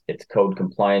there. It's code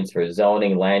compliance for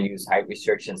zoning, land use, height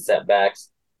restrictions,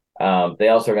 setbacks. They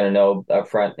also are going to know up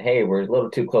front, hey, we're a little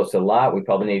too close to the lot. We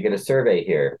probably need to get a survey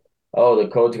here. Oh, the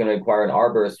code's going to require an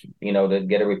arborist, to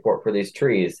get a report for these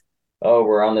trees. Oh,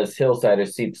 we're on this hillside or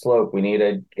steep slope. We need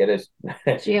to get a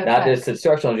not just a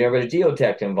structural engineer, but a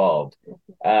geotech involved.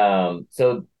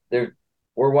 So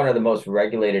we're one of the most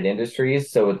regulated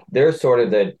industries. So they're sort of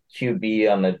the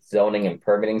QB on the zoning and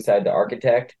permitting side, the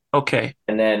architect. Okay.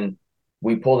 And then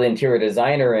we pull the interior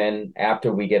designer in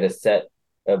after we get a set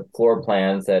of floor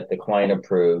plans that the client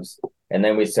approves. And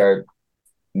then we start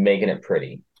making it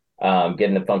pretty.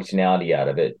 Getting the functionality out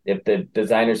of it. If the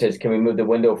designer says, can we move the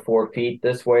window 4 feet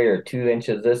this way or 2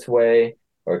 inches this way,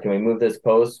 or can we move this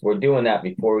post? We're doing that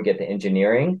before we get to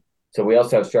engineering. So we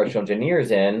also have structural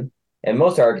engineers in, and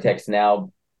most architects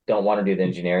now don't want to do the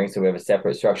engineering. So we have a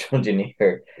separate structural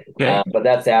engineer, but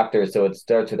that's after. So it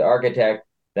starts with the architect,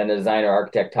 then the designer,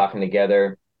 architect talking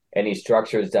together. Any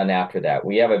structure is done after that.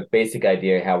 We have a basic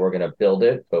idea how we're going to build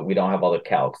it, but we don't have all the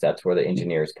calcs. That's where the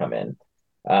engineers come in.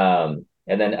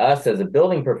 And then us as a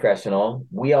building professional,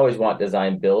 we always want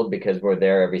design build because we're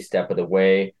there every step of the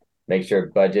way, make sure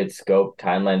budget, scope,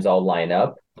 timelines all line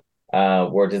up.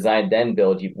 We're design then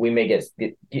build. We may get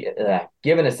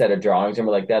given a set of drawings and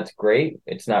we're like, that's great.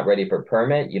 It's not ready for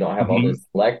permit. You don't have all this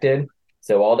selected.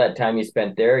 So all that time you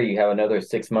spent there, you have another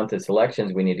 6 months of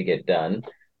selections we need to get done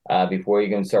before you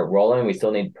can start rolling. We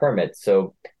still need permits.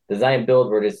 So design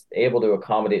build, we're just able to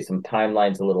accommodate some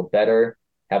timelines a little better,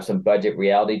 have some budget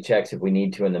reality checks if we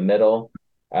need to in the middle,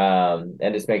 and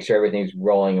just make sure everything's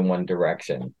rolling in one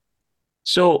direction.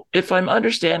 So if I'm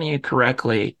understanding you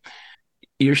correctly,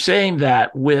 you're saying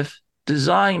that with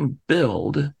design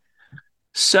build,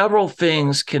 several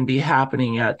things can be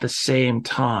happening at the same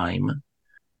time,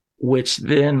 which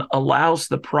then allows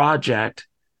the project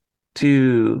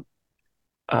to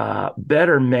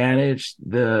better manage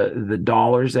the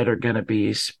dollars that are going to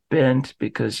be spent,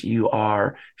 because you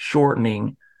are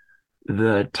shortening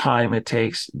the time it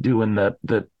takes doing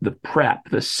the prep,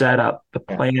 the setup, the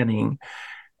planning,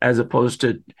 as opposed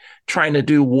to trying to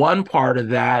do one part of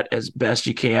that as best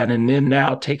you can, and then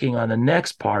now taking on the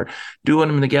next part. Doing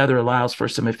them together allows for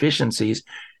some efficiencies.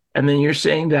 And then you're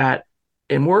saying that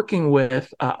in working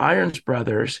with Irons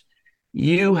Brothers,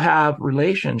 you have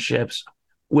relationships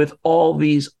with all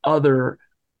these other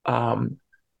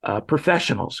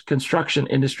professionals, construction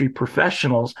industry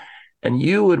professionals, and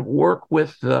you would work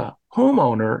with the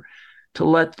homeowner to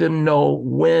let them know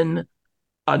when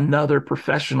another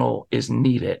professional is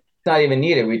needed. It's not even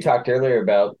needed. We talked earlier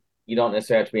about you don't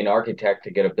necessarily have to be an architect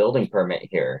to get a building permit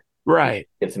here. Right.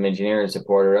 Get some engineering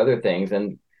support or other things.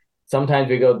 And sometimes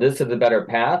we go, this is a better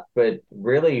path, but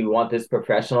really you want this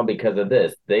professional because of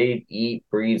this. They eat,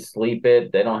 breathe, sleep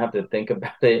it. They don't have to think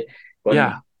about it.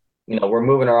 When, we're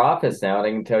moving our office now, and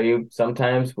I can tell you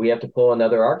sometimes we have to pull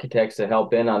another architect to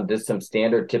help in on just some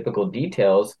standard typical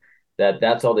details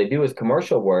that's all they do is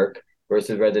commercial work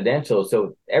versus residential.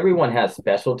 So everyone has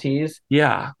specialties.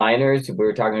 Yeah. Designers, we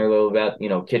were talking a little about,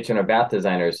 kitchen or bath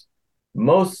designers.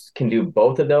 Most can do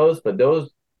both of those, but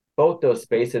both those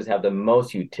spaces have the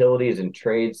most utilities and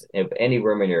trades of any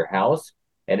room in your house,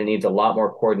 and it needs a lot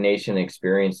more coordination and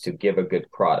experience to give a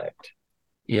good product.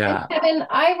 Yeah. And Kevin,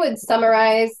 I would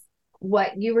summarize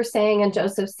what you were saying and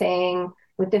Joseph saying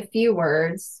with a few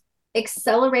words.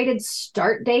 Accelerated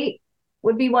start date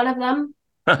would be one of them.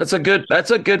 That's a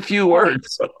good few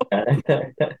words.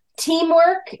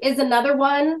 Teamwork is another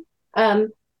one.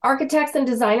 Architects and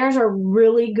designers are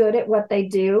really good at what they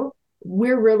do.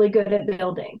 We're really good at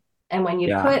building. And when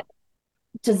you put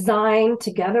design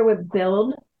together with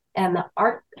build, and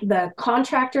the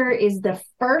contractor is the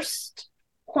first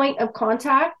point of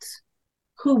contact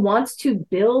who wants to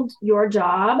build your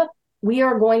job, we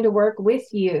are going to work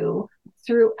with you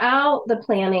throughout the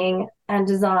planning and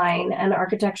design and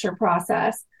architecture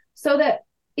process so that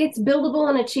it's buildable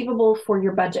and achievable for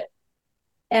your budget.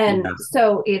 And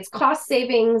so it's cost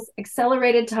savings,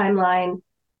 accelerated timeline,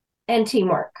 and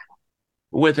teamwork.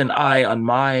 With an eye on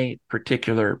my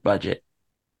particular budget.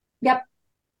 Yep.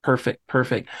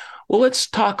 Perfect. Well, let's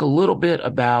talk a little bit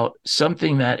about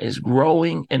something that is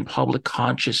growing in public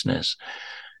consciousness,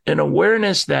 an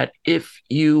awareness that if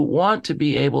you want to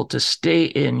be able to stay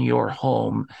in your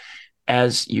home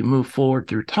as you move forward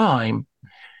through time,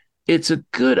 it's a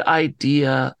good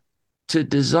idea to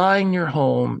design your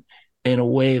home in a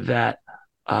way that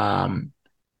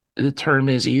the term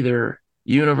is either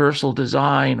universal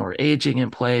design or aging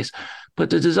in place, but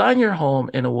to design your home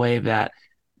in a way that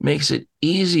makes it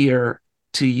easier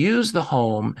to use the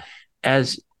home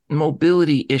as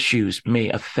mobility issues may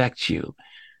affect you.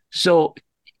 So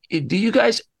do you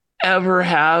guys ever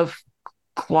have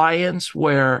clients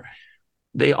where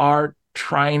they are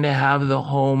trying to have the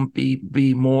home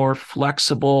be more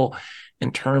flexible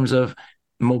in terms of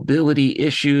mobility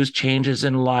issues, changes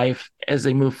in life as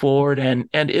they move forward? And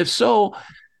if so,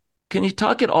 can you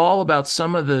talk at all about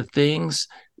some of the things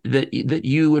that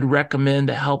you would recommend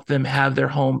to help them have their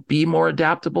home be more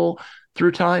adaptable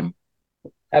through time?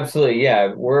 Absolutely.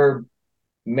 Yeah.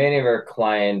 Many of our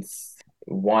clients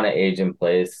want to age in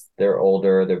place. They're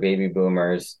older, they're baby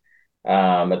boomers.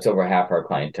 It's over half our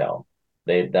clientele.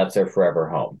 That's their forever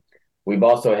home. We've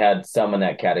also had some in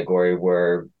that category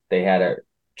where they had a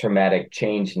traumatic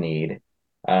change need,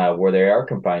 where they are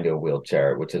confined to a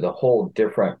wheelchair, which is a whole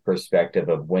different perspective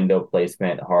of window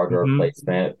placement, hardware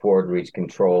placement, forward reach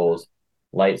controls,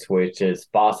 light switches,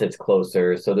 faucets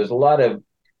closer. So there's a lot of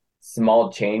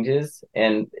small changes.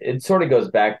 And it sort of goes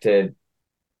back to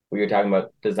what you're talking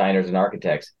about, designers and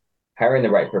architects, hiring the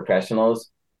right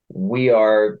professionals. Me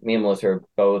and Melissa are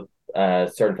both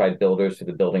certified builders for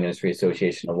the Building Industry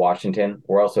Association of Washington.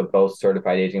 We're also both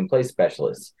certified aging in place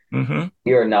specialists.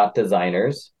 We are not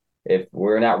designers. If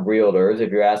we're not realtors,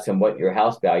 if you're asking what your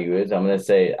house value is, I'm going to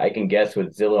say I can guess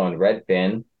with Zillow and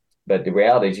Redfin, but the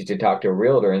reality is you should talk to a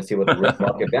realtor and see what the real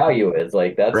market value is.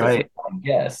 Like that's right. A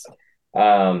guess.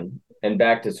 And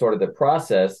back to sort of the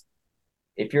process,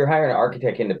 if you're hiring an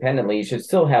architect independently, you should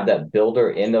still have that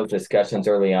builder in those discussions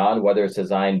early on, whether it's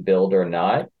design, build, or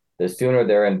not. The sooner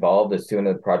they're involved, the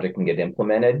sooner the project can get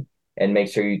implemented, and make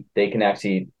sure they can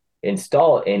actually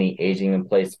install any aging in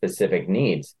place specific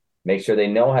needs. Make sure they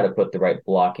know how to put the right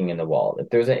blocking in the wall. If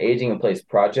there's an aging in place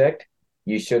project,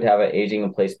 you should have an aging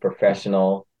in place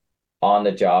professional on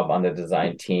the job, on the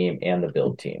design team and the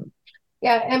build team.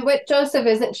 Yeah. And what Joseph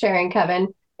isn't sharing, Kevin,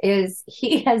 is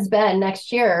he has been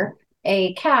next year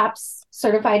a CAPS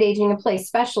certified aging in place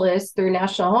specialist through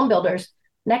National Home Builders.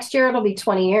 Next year, it'll be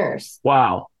 20 years.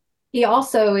 Wow. He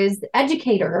also is the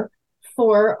educator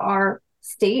for our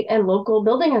state and local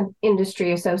building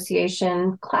industry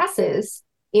association classes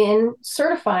in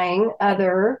certifying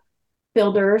other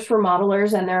builders,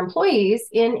 remodelers, and their employees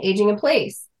in aging in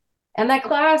place. And that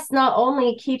class not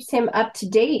only keeps him up to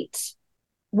date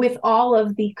with all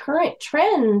of the current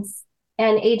trends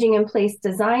and aging in place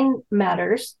design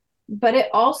matters, but it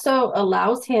also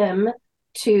allows him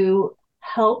to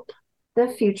help the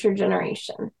future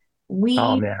generation. We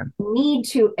need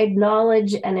to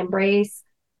acknowledge and embrace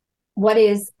what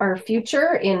is our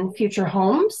future in future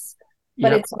homes,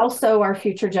 but it's also our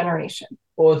future generation.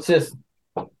 Well, it's just,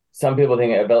 some people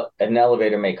think an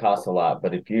elevator may cost a lot,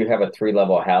 but if you have a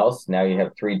 3-level house, now you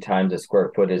have 3 times the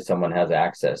square footage someone has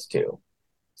access to.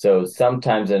 So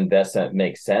sometimes investment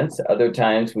makes sense. Other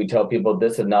times we tell people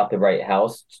this is not the right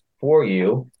house for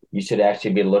you. You should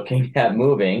actually be looking at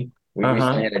moving. We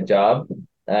recently had a job,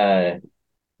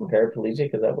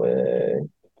 paraplegic, is that what?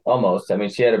 Almost. I mean,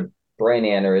 she had a brain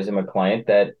aneurysm, a client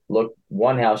that looked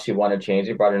one house she wanted to change.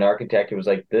 It brought an architect who was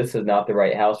like, this is not the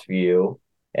right house for you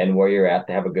and where you're at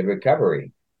to have a good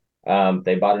recovery.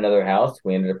 They bought another house.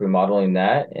 We ended up remodeling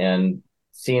that, and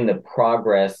seeing the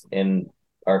progress in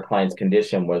our client's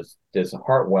condition was just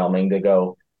heartwarming to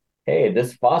go, hey,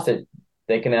 this faucet,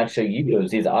 they can actually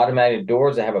use these automatic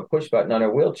doors that have a push button on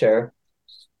her wheelchair.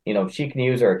 You know, she can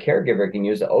use, or a caregiver can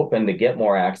use to open to get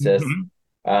more access.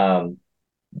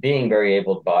 Being very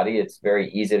able-bodied, it's very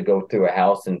easy to go through a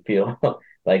house and feel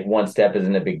like one step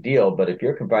isn't a big deal. But if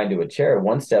you're confined to a chair,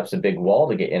 one step's a big wall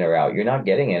to get in or out. You're not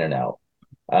getting in and out.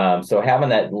 So having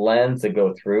that lens to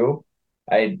go through,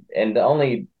 I'm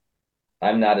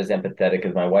not as empathetic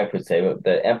as my wife would say, but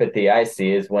the empathy I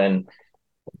see is when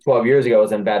 12 years ago I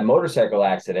was in a bad motorcycle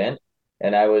accident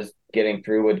and I was getting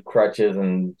through with crutches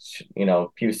and, a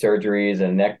few surgeries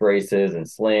and neck braces and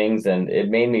slings. And it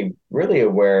made me really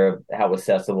aware of how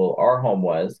accessible our home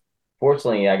was.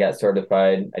 Fortunately, I got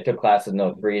certified. I took classes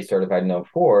in 03, certified in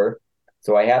 04.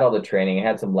 So I had all the training. I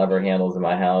had some lever handles in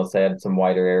my house. I had some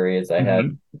wider areas. I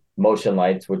had motion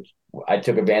lights, which I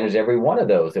took advantage of every one of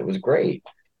those. It was great.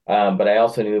 But I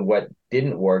also knew what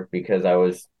didn't work because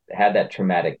had that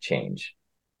traumatic change.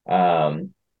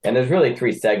 And there's really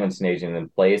 3 segments in aging in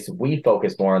place. We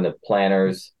focus more on the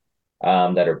planners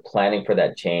that are planning for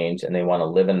that change and they want to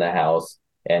live in the house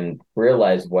and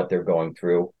realize what they're going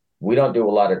through. We don't do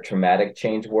a lot of traumatic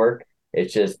change work.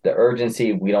 It's just the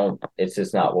urgency. It's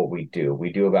just not what we do.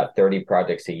 We do about 30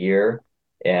 projects a year,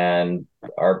 and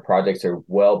our projects are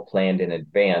well planned in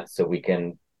advance so we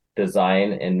can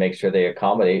design and make sure they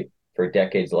accommodate for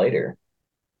decades later.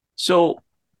 So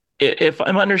if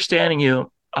I'm understanding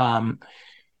you, a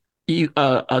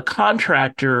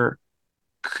contractor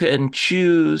can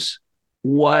choose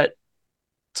what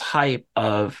type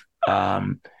of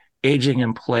aging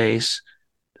in place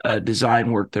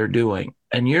design work they're doing.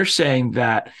 And you're saying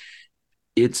that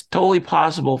it's totally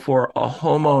possible for a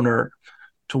homeowner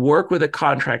to work with a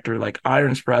contractor like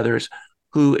Irons Brothers,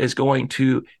 who is going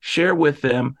to share with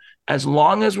them, as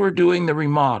long as we're doing the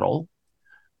remodel,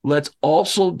 let's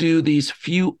also do these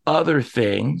few other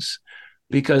things,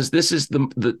 because this is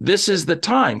the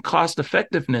time, cost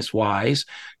effectiveness wise,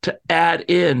 to add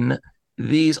in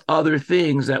these other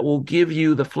things that will give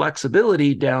you the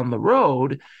flexibility down the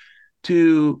road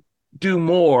to do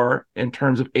more in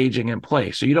terms of aging in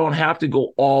place. So you don't have to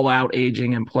go all out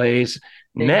aging in place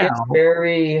now. It's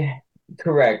very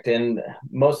correct. And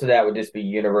most of that would just be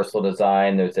universal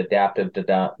design. There's adaptive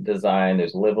design,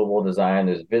 there's livable design,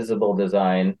 there's visible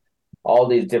design, all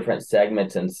these different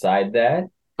segments inside that.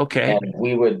 Okay.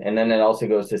 And then it also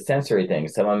goes to sensory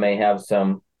things. Someone may have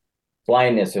some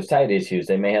blindness or sight issues.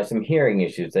 They may have some hearing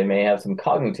issues. They may have some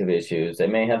cognitive issues. They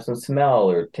may have some smell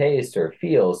or taste or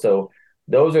feel. So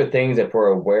those are things, if we're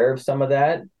aware of some of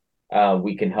that,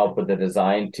 we can help with the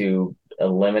design to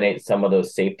eliminate some of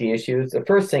those safety issues. The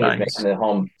first thing is making the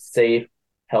home safe,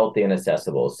 healthy, and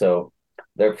accessible. So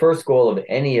the first goal of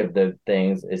any of the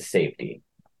things is safety.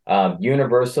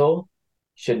 Universal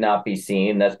should not be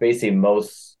seen. That's basically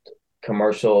most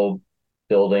commercial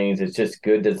buildings. It's just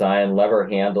good design, lever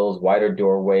handles, wider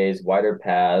doorways, wider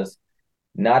paths.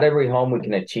 Not every home we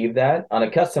can achieve that. On a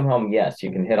custom home, yes,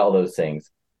 you can hit all those things.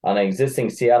 On an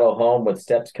existing Seattle home with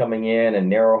steps coming in and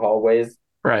narrow hallways,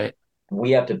 right,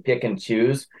 we have to pick and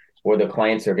choose where the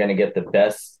clients are going to get the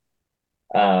best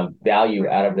value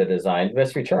out of the design, the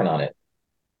best return on it.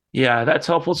 Yeah, that's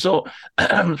helpful. So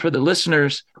for the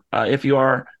listeners, if you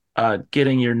are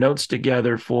getting your notes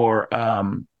together for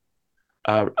an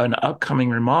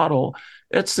upcoming remodel,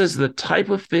 it says the type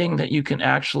of thing that you can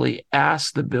actually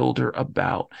ask the builder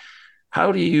about.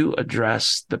 how do you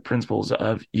address the principles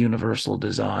of universal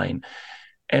design?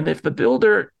 And if the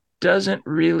builder doesn't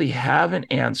really have an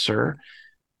answer,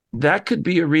 that could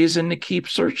be a reason to keep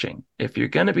searching. If you're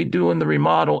going to be doing the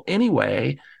remodel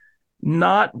anyway,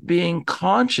 not being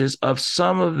conscious of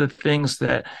some of the things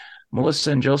that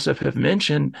Melissa and Joseph have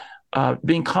mentioned,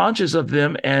 being conscious of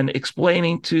them and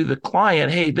explaining to the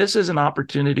client, hey, this is an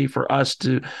opportunity for us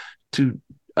to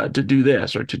do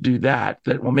this or to do that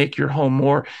will make your home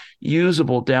more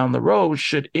usable down the road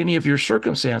should any of your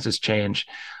circumstances change.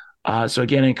 So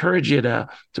again, I encourage you to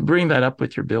bring that up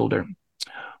with your builder.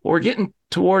 We're getting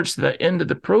towards the end of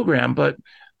the program, but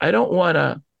I don't want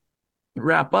to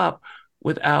wrap up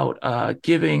without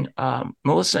giving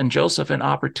Melissa and Joseph an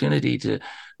opportunity to,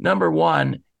 number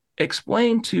one,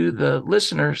 explain to the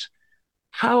listeners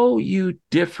how you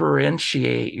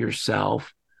differentiate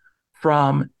yourself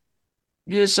from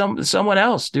someone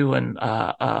else doing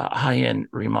high-end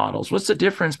remodels. What's the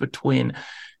difference between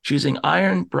choosing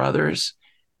Iron Brothers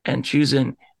and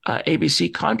choosing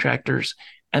ABC contractors?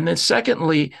 And then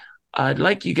secondly, I'd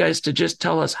like you guys to just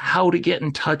tell us how to get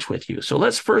in touch with you. So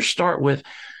let's first start with,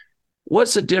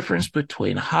 what's the difference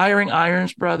between hiring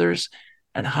Irons Brothers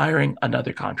and hiring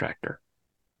another contractor?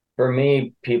 For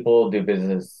me, people do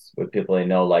business with people they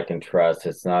know, like, and trust.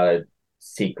 It's not a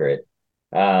secret.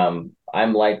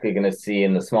 I'm likely going to see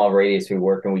in the small radius we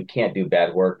work and we can't do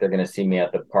bad work. They're going to see me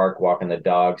at the park, walking the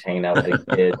dogs, hanging out with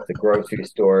the kids, the grocery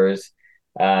stores,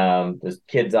 there's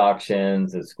kids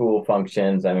auctions, the school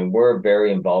functions. I mean, we're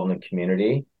very involved in the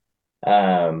community.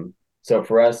 So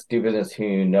for us, do business who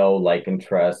you know, like, and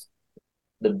trust.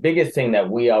 The biggest thing that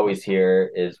we always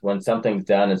hear is when something's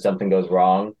done and something goes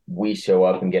wrong, we show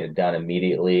up and get it done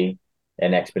immediately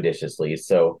and expeditiously.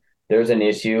 So there's an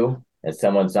issue and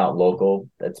someone's not local,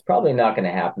 that's probably not going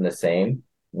to happen the same.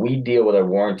 We deal with our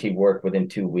warranty work within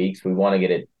 2 weeks. We want to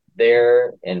get it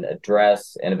there and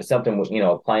address. And if it's something,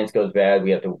 appliance goes bad,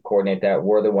 we have to coordinate that.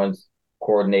 We're the ones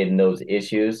coordinating those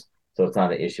issues. So it's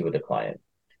not an issue with the client.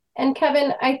 And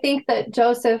Kevin, I think that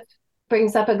Joseph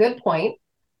brings up a good point.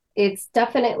 It's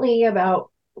definitely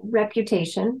about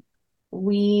reputation.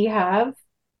 We have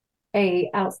a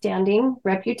outstanding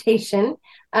reputation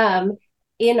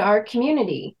in our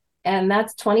community, and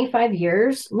that's 25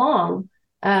 years long.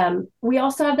 We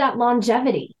also have that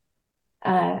longevity.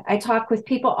 I talk with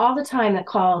people all the time that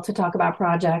call to talk about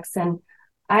projects, and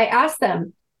I ask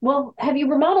them, well, have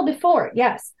you remodeled before?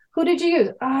 Yes. Who did you use?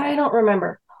 I don't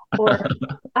remember. Or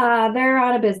they're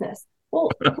out of business. Well,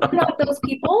 we're not those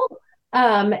people.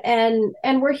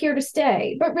 And we're here to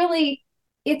stay. But really,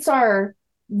 it's our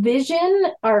vision,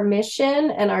 our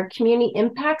mission, and our community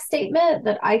impact statement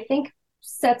that I think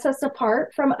sets us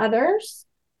apart from others.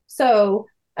 So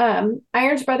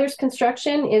Irons Brothers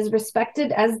Construction is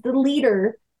respected as the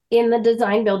leader in the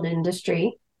design build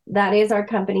industry. That is our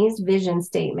company's vision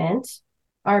statement.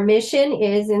 Our mission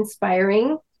is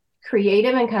inspiring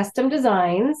creative and custom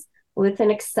designs with an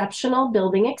exceptional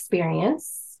building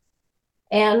experience.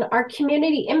 And our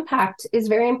community impact is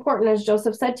very important, as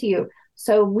Joseph said to you.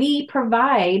 So we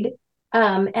provide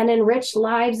and enrich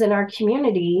lives in our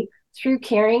community through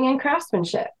caring and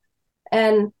craftsmanship.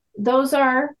 And those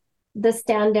are the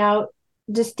standout,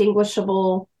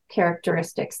 distinguishable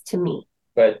characteristics to me.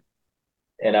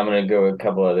 And I'm going to go a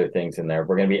couple other things in there.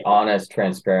 We're going to be honest,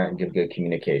 transparent, and give good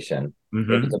communication.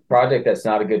 Mm-hmm. If it's a project that's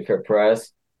not a good fit for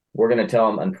us, we're going to tell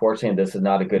them, unfortunately, this is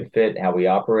not a good fit, how we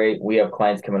operate. We have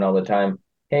clients coming all the time.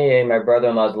 Hey, my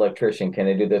brother-in-law's an electrician. Can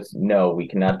I do this? No, we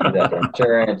cannot do that for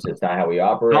insurance. It's not how we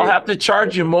operate. I'll have to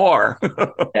charge you more.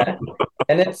 Yeah.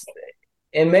 And it's,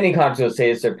 in many contracts will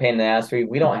say it's their pain in the ass.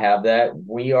 We don't have that.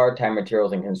 We are time,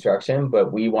 materials, and construction,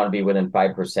 but we want to be within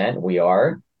 5%. We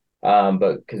are.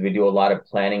 But because we do a lot of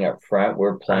planning up front,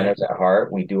 we're planners at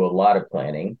heart. We do a lot of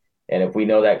planning. And if we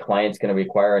know that client's going to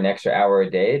require an extra hour a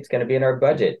day, it's going to be in our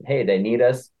budget. Hey, they need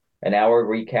us an hour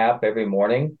recap every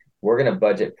morning. We're going to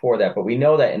budget for that. But we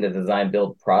know that in the design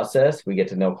build process, we get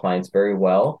to know clients very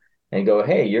well and go,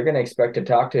 hey, you're going to expect to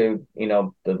talk to,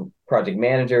 the project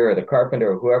manager or the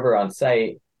carpenter or whoever on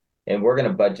site, and we're going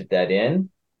to budget that in.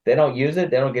 They don't use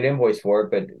it. They don't get invoiced for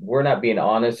it, but we're not being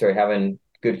honest or having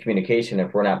good communication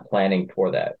if we're not planning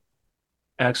for that.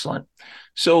 Excellent.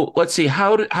 So let's see,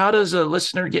 how does a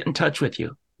listener get in touch with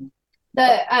you?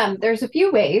 There's a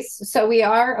few ways. So we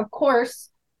are, of course,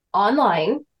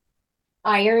 online,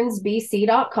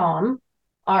 ironsbc.com.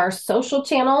 Our social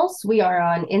channels, we are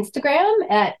on Instagram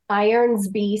at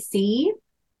ironsbc,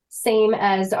 same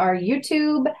as our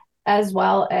YouTube, as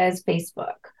well as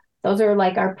Facebook. Those are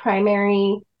like our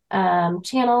primary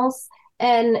channels.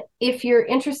 And if you're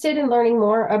interested in learning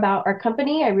more about our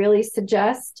company, I really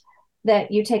suggest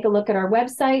that you take a look at our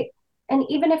website. And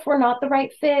even if we're not the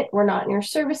right fit, we're not in your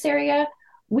service area,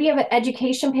 we have an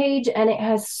education page and it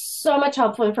has so much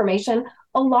helpful information,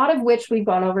 a lot of which we've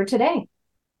gone over today.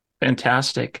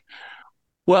 Fantastic.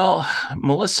 Well,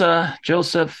 Melissa,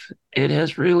 Joseph, it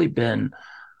has really been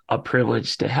a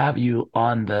privilege to have you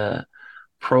on the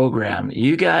program.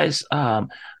 You guys are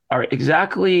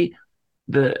exactly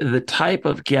the type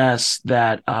of guests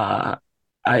that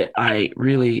I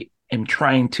really am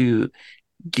trying to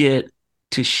get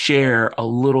to share a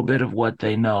little bit of what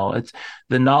they know. It's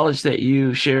the knowledge that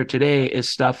you share today is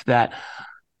stuff that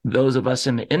those of us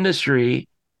in the industry,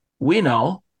 we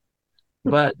know,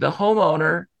 but the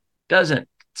homeowner doesn't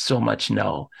so much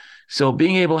know. So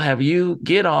being able to have you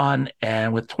get on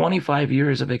and with 25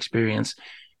 years of experience,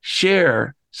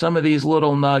 share some of these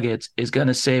little nuggets is going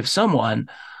to save someone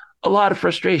a lot of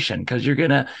frustration because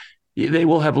they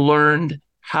will have learned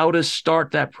how to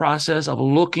start that process of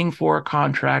looking for a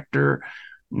contractor,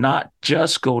 not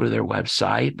just go to their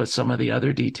website, but some of the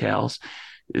other details.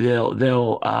 They'll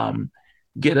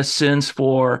get a sense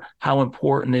for how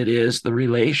important it is, the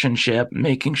relationship,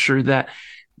 making sure that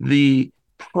the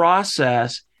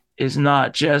process is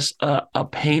not just a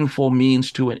painful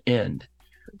means to an end,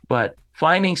 but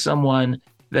finding someone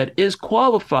that is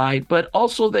qualified, but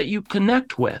also that you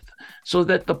connect with so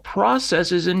that the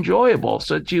process is enjoyable,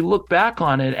 so that you look back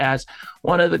on it as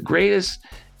one of the greatest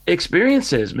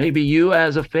experiences maybe you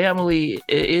as a family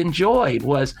enjoyed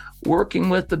was working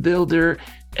with the builder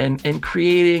and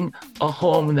creating a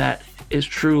home that is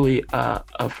truly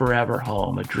a forever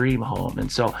home, a dream home.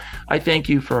 And so I thank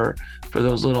you for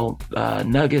those little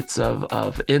nuggets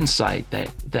of insight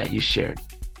that you shared.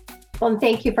 Well, and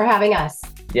thank you for having us.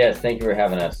 Yes, thank you for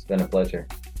having us. It's been a pleasure.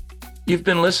 You've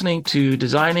been listening to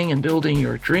Designing and Building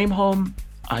Your Dream Home.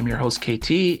 I'm your host,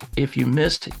 KT. If you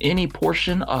missed any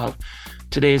portion of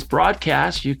today's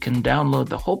broadcast, you can download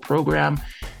the whole program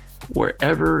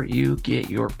wherever you get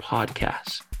your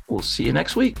podcasts. We'll see you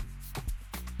next week.